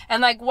too.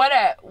 And like, what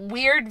a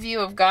weird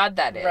view of God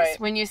that is. Right.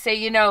 When you say,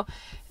 you know,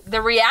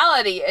 the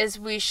reality is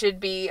we should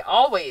be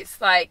always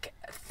like,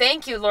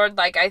 thank you, Lord.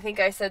 Like, I think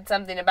I said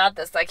something about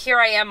this. Like, here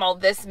I am, all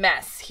this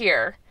mess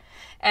here.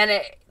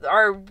 And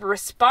our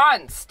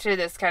response to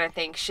this kind of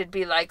thing should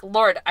be like,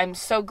 Lord, I'm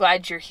so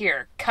glad you're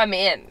here. Come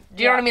in.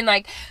 Do you know what I mean?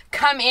 Like,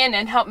 come in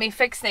and help me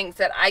fix things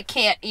that I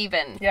can't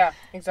even. Yeah,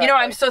 exactly. You know,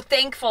 I'm so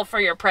thankful for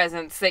your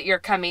presence that you're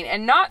coming.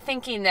 And not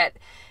thinking that,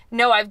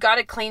 no, I've got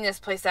to clean this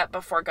place up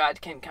before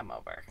God can come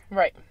over.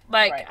 Right.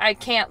 Like, I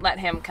can't let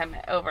him come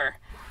over.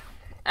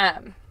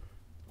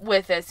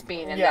 With us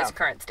being in this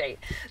current state.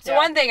 So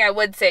one thing I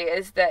would say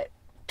is that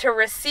to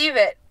receive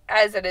it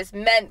as it is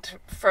meant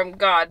from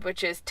God,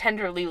 which is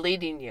tenderly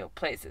leading you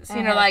places.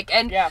 You know, like,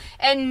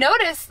 and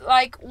notice,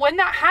 like, when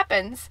that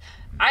happens,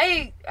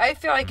 I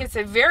feel like it's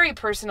a very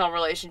personal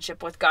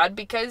relationship with God,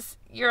 because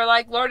you're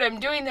like, Lord, I'm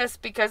doing this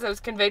because I was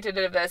convicted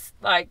of this.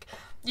 Like,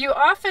 you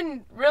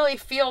often really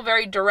feel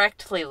very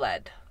directly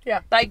led.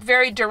 Yeah. Like,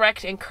 very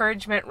direct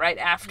encouragement right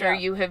after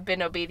you have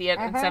been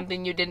obedient in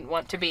something you didn't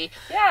want to be.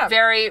 Yeah.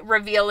 Very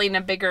revealing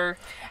a bigger...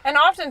 And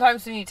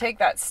oftentimes when you take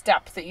that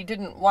step that you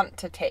didn't want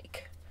to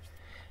take,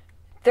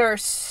 there are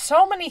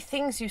so many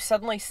things you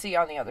suddenly see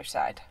on the other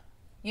side.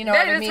 You know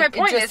what I mean? That's my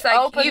point. It just it's like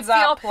opens you feel,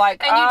 up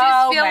like, and you just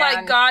oh, feel man.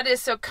 like God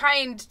is so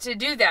kind to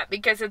do that,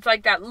 because it's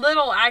like that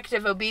little act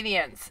of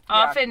obedience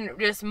often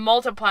just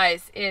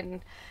multiplies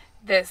in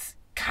this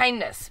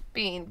kindness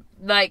being,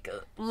 like,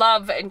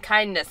 love and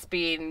kindness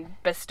being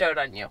bestowed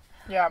on you.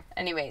 Yeah.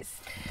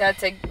 Anyways,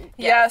 that's a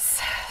yes.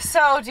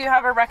 So, do you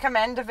have a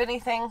recommend of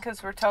anything?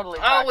 Because we're totally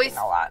talking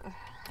a lot.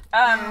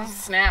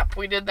 Snap,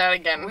 we did that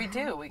again. We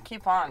do. We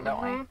keep on,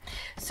 don't we?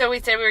 So we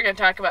said we were going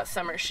to talk about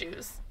summer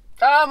shoes.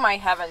 Oh my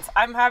heavens!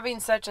 I'm having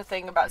such a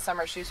thing about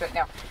summer shoes right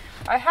now.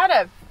 I had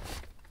a.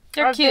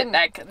 They're cute.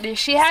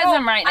 She has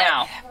them right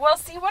now. Well,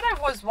 see, what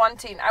I was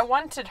wanting, I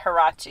wanted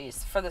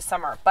Huaraches for the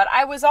summer, but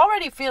I was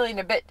already feeling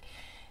a bit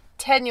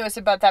tenuous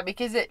about that,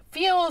 because it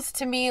feels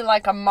to me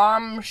like a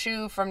mom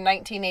shoe from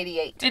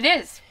 1988. It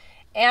is.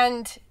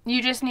 And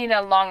you just need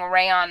a long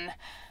rayon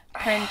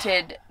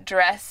printed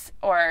dress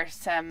or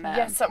some...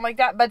 something like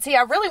that. But see,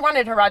 I really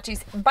wanted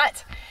Huaraches,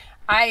 but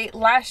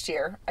last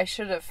year, I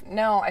shouldn't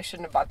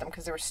have bought them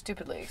because they were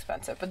stupidly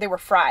expensive, but they were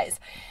Fry's,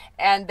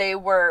 and they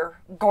were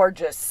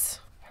gorgeous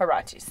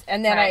Huaraches.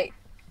 And then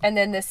and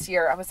then this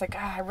year I was like,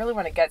 I really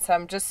want to get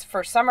some just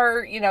for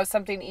summer, you know,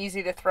 something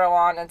easy to throw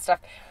on and stuff.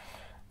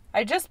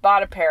 I just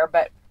bought a pair,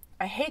 but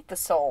I hate the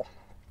sole.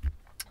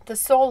 The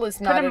sole is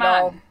not at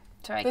all.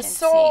 The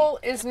sole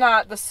is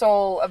not the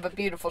sole of a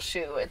beautiful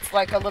shoe. It's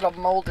like a little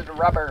molded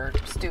rubber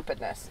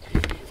stupidness.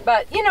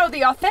 But, you know,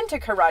 the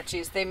authentic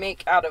Huaraches they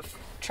make out of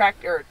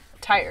tractor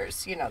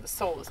tires. You know, the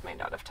sole is made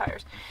out of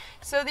tires.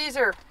 So these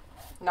are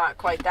not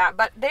quite that,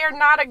 but they are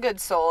not a good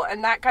sole,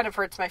 and that kind of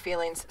hurts my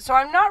feelings. So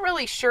I'm not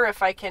really sure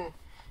if I can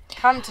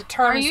come to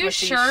terms with these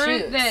shoes. Are you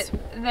sure that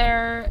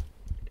they're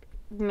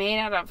made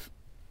out of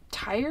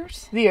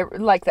tires?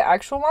 Like the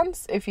actual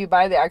ones? If you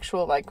buy the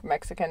actual, like,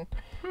 Mexican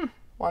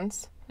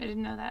ones. I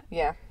didn't know that.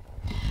 Yeah.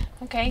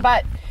 Okay.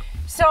 But,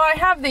 so I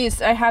have these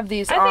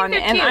on,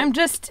 and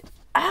cute.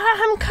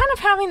 I'm kind of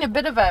having a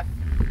bit of a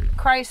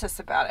crisis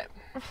about it,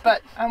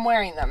 but I'm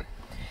wearing them.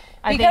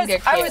 Because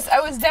I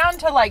was down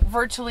to, like,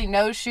 virtually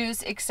no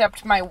shoes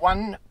except my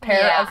one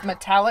pair of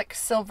metallic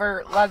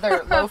silver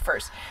leather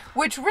loafers,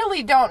 which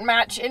really don't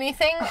match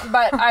anything,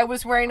 but I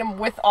was wearing them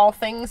with all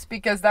things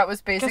because that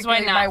was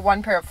basically my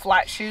one pair of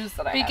flat shoes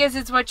that I had. Because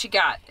it's what you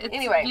got.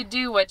 Anyway. You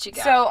do what you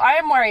got. So I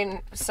am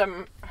wearing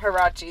some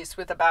Huaraches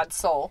with a bad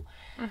sole.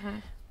 Mm-hmm.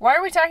 Why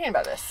are we talking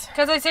about this?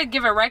 Because I said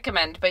give a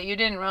recommend, but you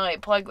didn't really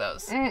plug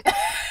those.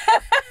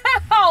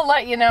 I'll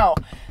let you know.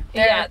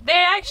 They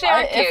actually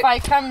are cute. If I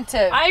come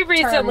to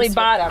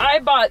I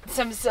bought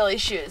some silly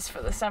shoes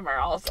for the summer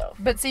also.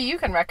 But see, you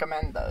can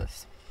recommend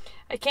those.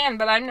 I can,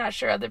 but I'm not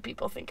sure other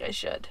people think I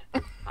should.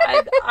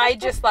 I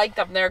just like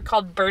them. They're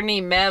called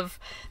Bernie Mev.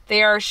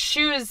 They are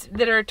shoes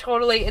that are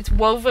it's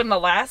woven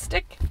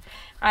elastic.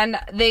 And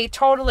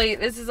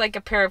this is like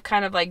a pair of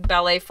kind of like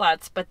ballet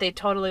flats, but they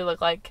totally look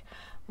like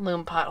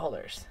loom pot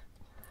holders.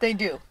 They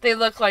do. They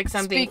look like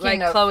something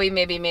Chloe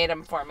maybe made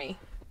them for me.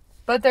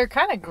 But they're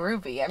kind of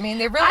groovy. I mean,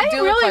 they really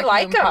do look look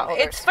like them. holders.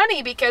 It's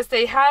funny because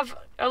they have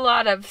a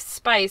lot of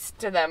spice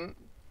to them,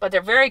 but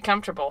they're very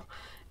comfortable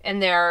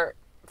and they're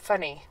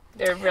funny.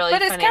 They're really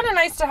funny. But it's kind of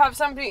nice to have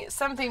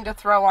something to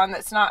throw on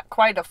that's not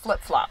quite a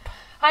flip-flop.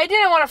 I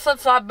didn't want a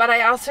flip-flop, but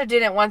I also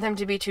didn't want them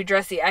to be too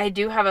dressy. I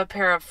do have a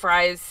pair of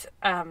Fry's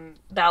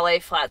ballet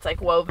flats, like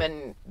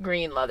woven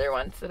green leather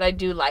ones that I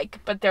do like,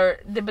 but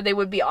they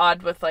would be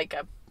odd with like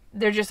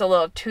they're just a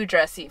little too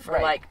dressy for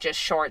like just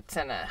shorts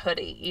and a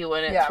hoodie. You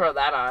wouldn't throw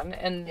that on.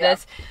 And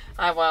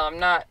I'm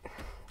not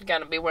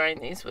gonna be wearing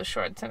these with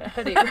shorts and a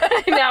hoodie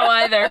right now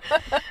either.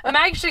 I'm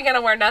actually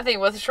gonna wear nothing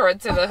with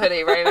shorts and a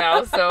hoodie right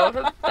now,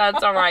 so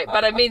that's all right.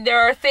 But I mean,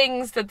 there are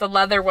things that the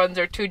leather ones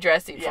are too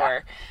dressy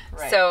for.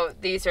 Right. So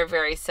these are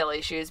very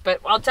silly shoes. But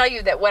I'll tell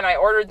you that when I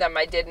ordered them,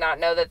 I did not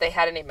know that they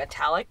had any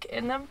metallic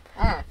in them.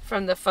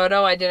 From the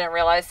photo, I didn't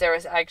realize there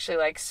was actually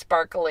like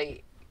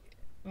sparkly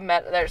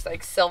there's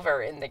like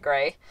silver in the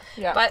gray.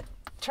 Yeah. But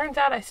turns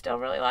out I still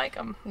really like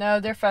them. No,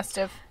 they're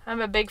festive. I'm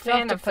a big fan of them.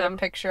 You'll have to put a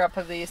picture up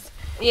of these.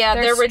 Yeah,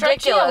 they're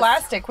ridiculous.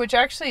 Elastic, which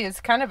actually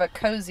is kind of a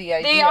cozy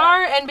idea. They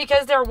are, and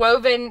because they're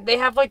woven, they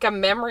have like a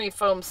memory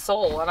foam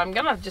sole, and I'm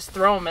gonna just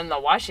throw them in the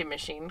washing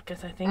machine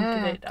because I think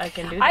that I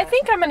can do that. I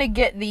think I'm gonna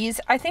get these.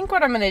 I think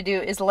what I'm gonna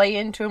do is lay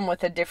into them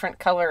with a different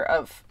color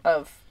of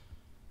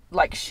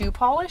like shoe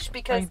polish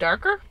because like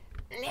darker.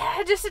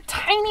 Yeah, just a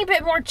tiny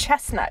bit more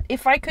chestnut.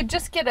 If I could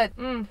just get a...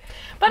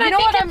 But I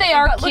think they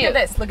are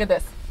cute. Look at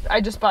this.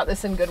 I just bought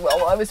this in Goodwill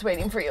while I was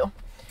waiting for you.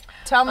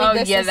 tell me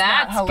this is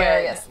not that's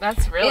hilarious. good.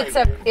 That's really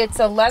good. It's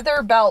a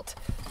leather belt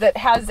that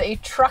has a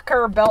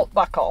trucker belt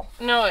buckle.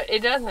 No,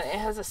 it doesn't. It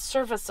has a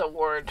service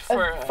award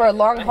for a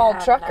long haul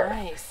trucker.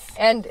 Nice.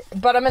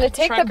 But I'm going to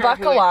take the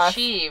buckle off.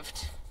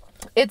 Achieved.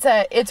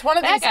 It's one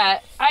of these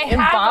Becca, I have a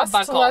embossed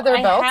buckle. leather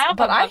belts,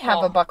 but I buckle.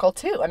 have a buckle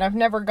too, and I've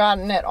never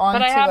gotten it onto.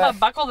 But I have a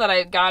buckle that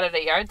I got at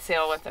a yard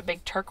sale with a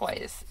big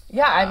turquoise.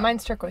 Yeah,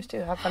 mine's turquoise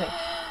too. How funny.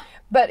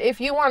 But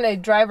if you want a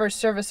driver's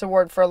service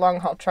award for a long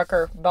haul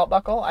trucker belt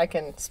buckle, I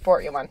can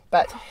sport you one.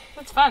 But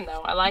It's fun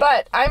though. I like it.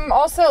 But I'm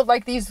also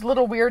like these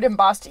little weird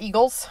embossed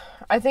eagles.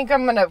 I think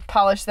I'm gonna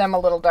polish them a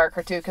little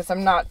darker too, because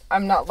I'm not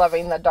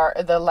loving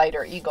the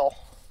lighter eagle.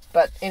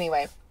 But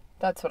anyway,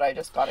 that's what I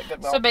just bought at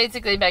Goodwill. So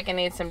basically, Becca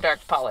needs some dark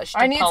polish.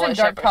 I need some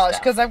dark polish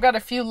because I've got a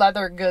few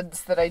leather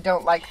goods that I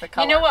don't like the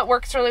color. You know what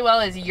works really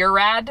well is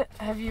Urad.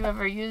 Have you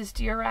ever used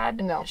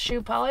Urad? No.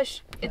 Shoe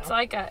polish? It's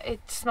like it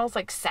smells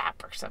like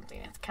sap or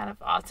something. It's kind of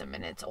awesome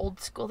in its old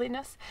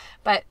schooliness,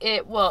 but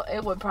it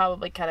would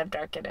probably kind of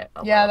darken it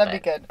a Yeah, little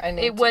that'd bit. be good. I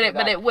need It to would, do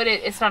but that. it would.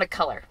 It's not a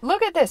color.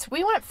 Look at this.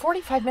 We went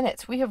 45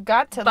 minutes. We have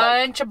got to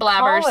Bunch of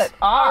blabbers. call it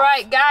off. All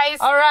right, guys.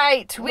 All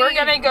right. We're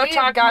gonna go we have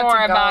talk got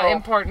more to go. about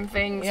important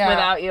things Yeah.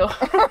 without you.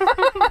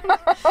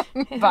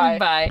 Bye.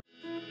 Bye.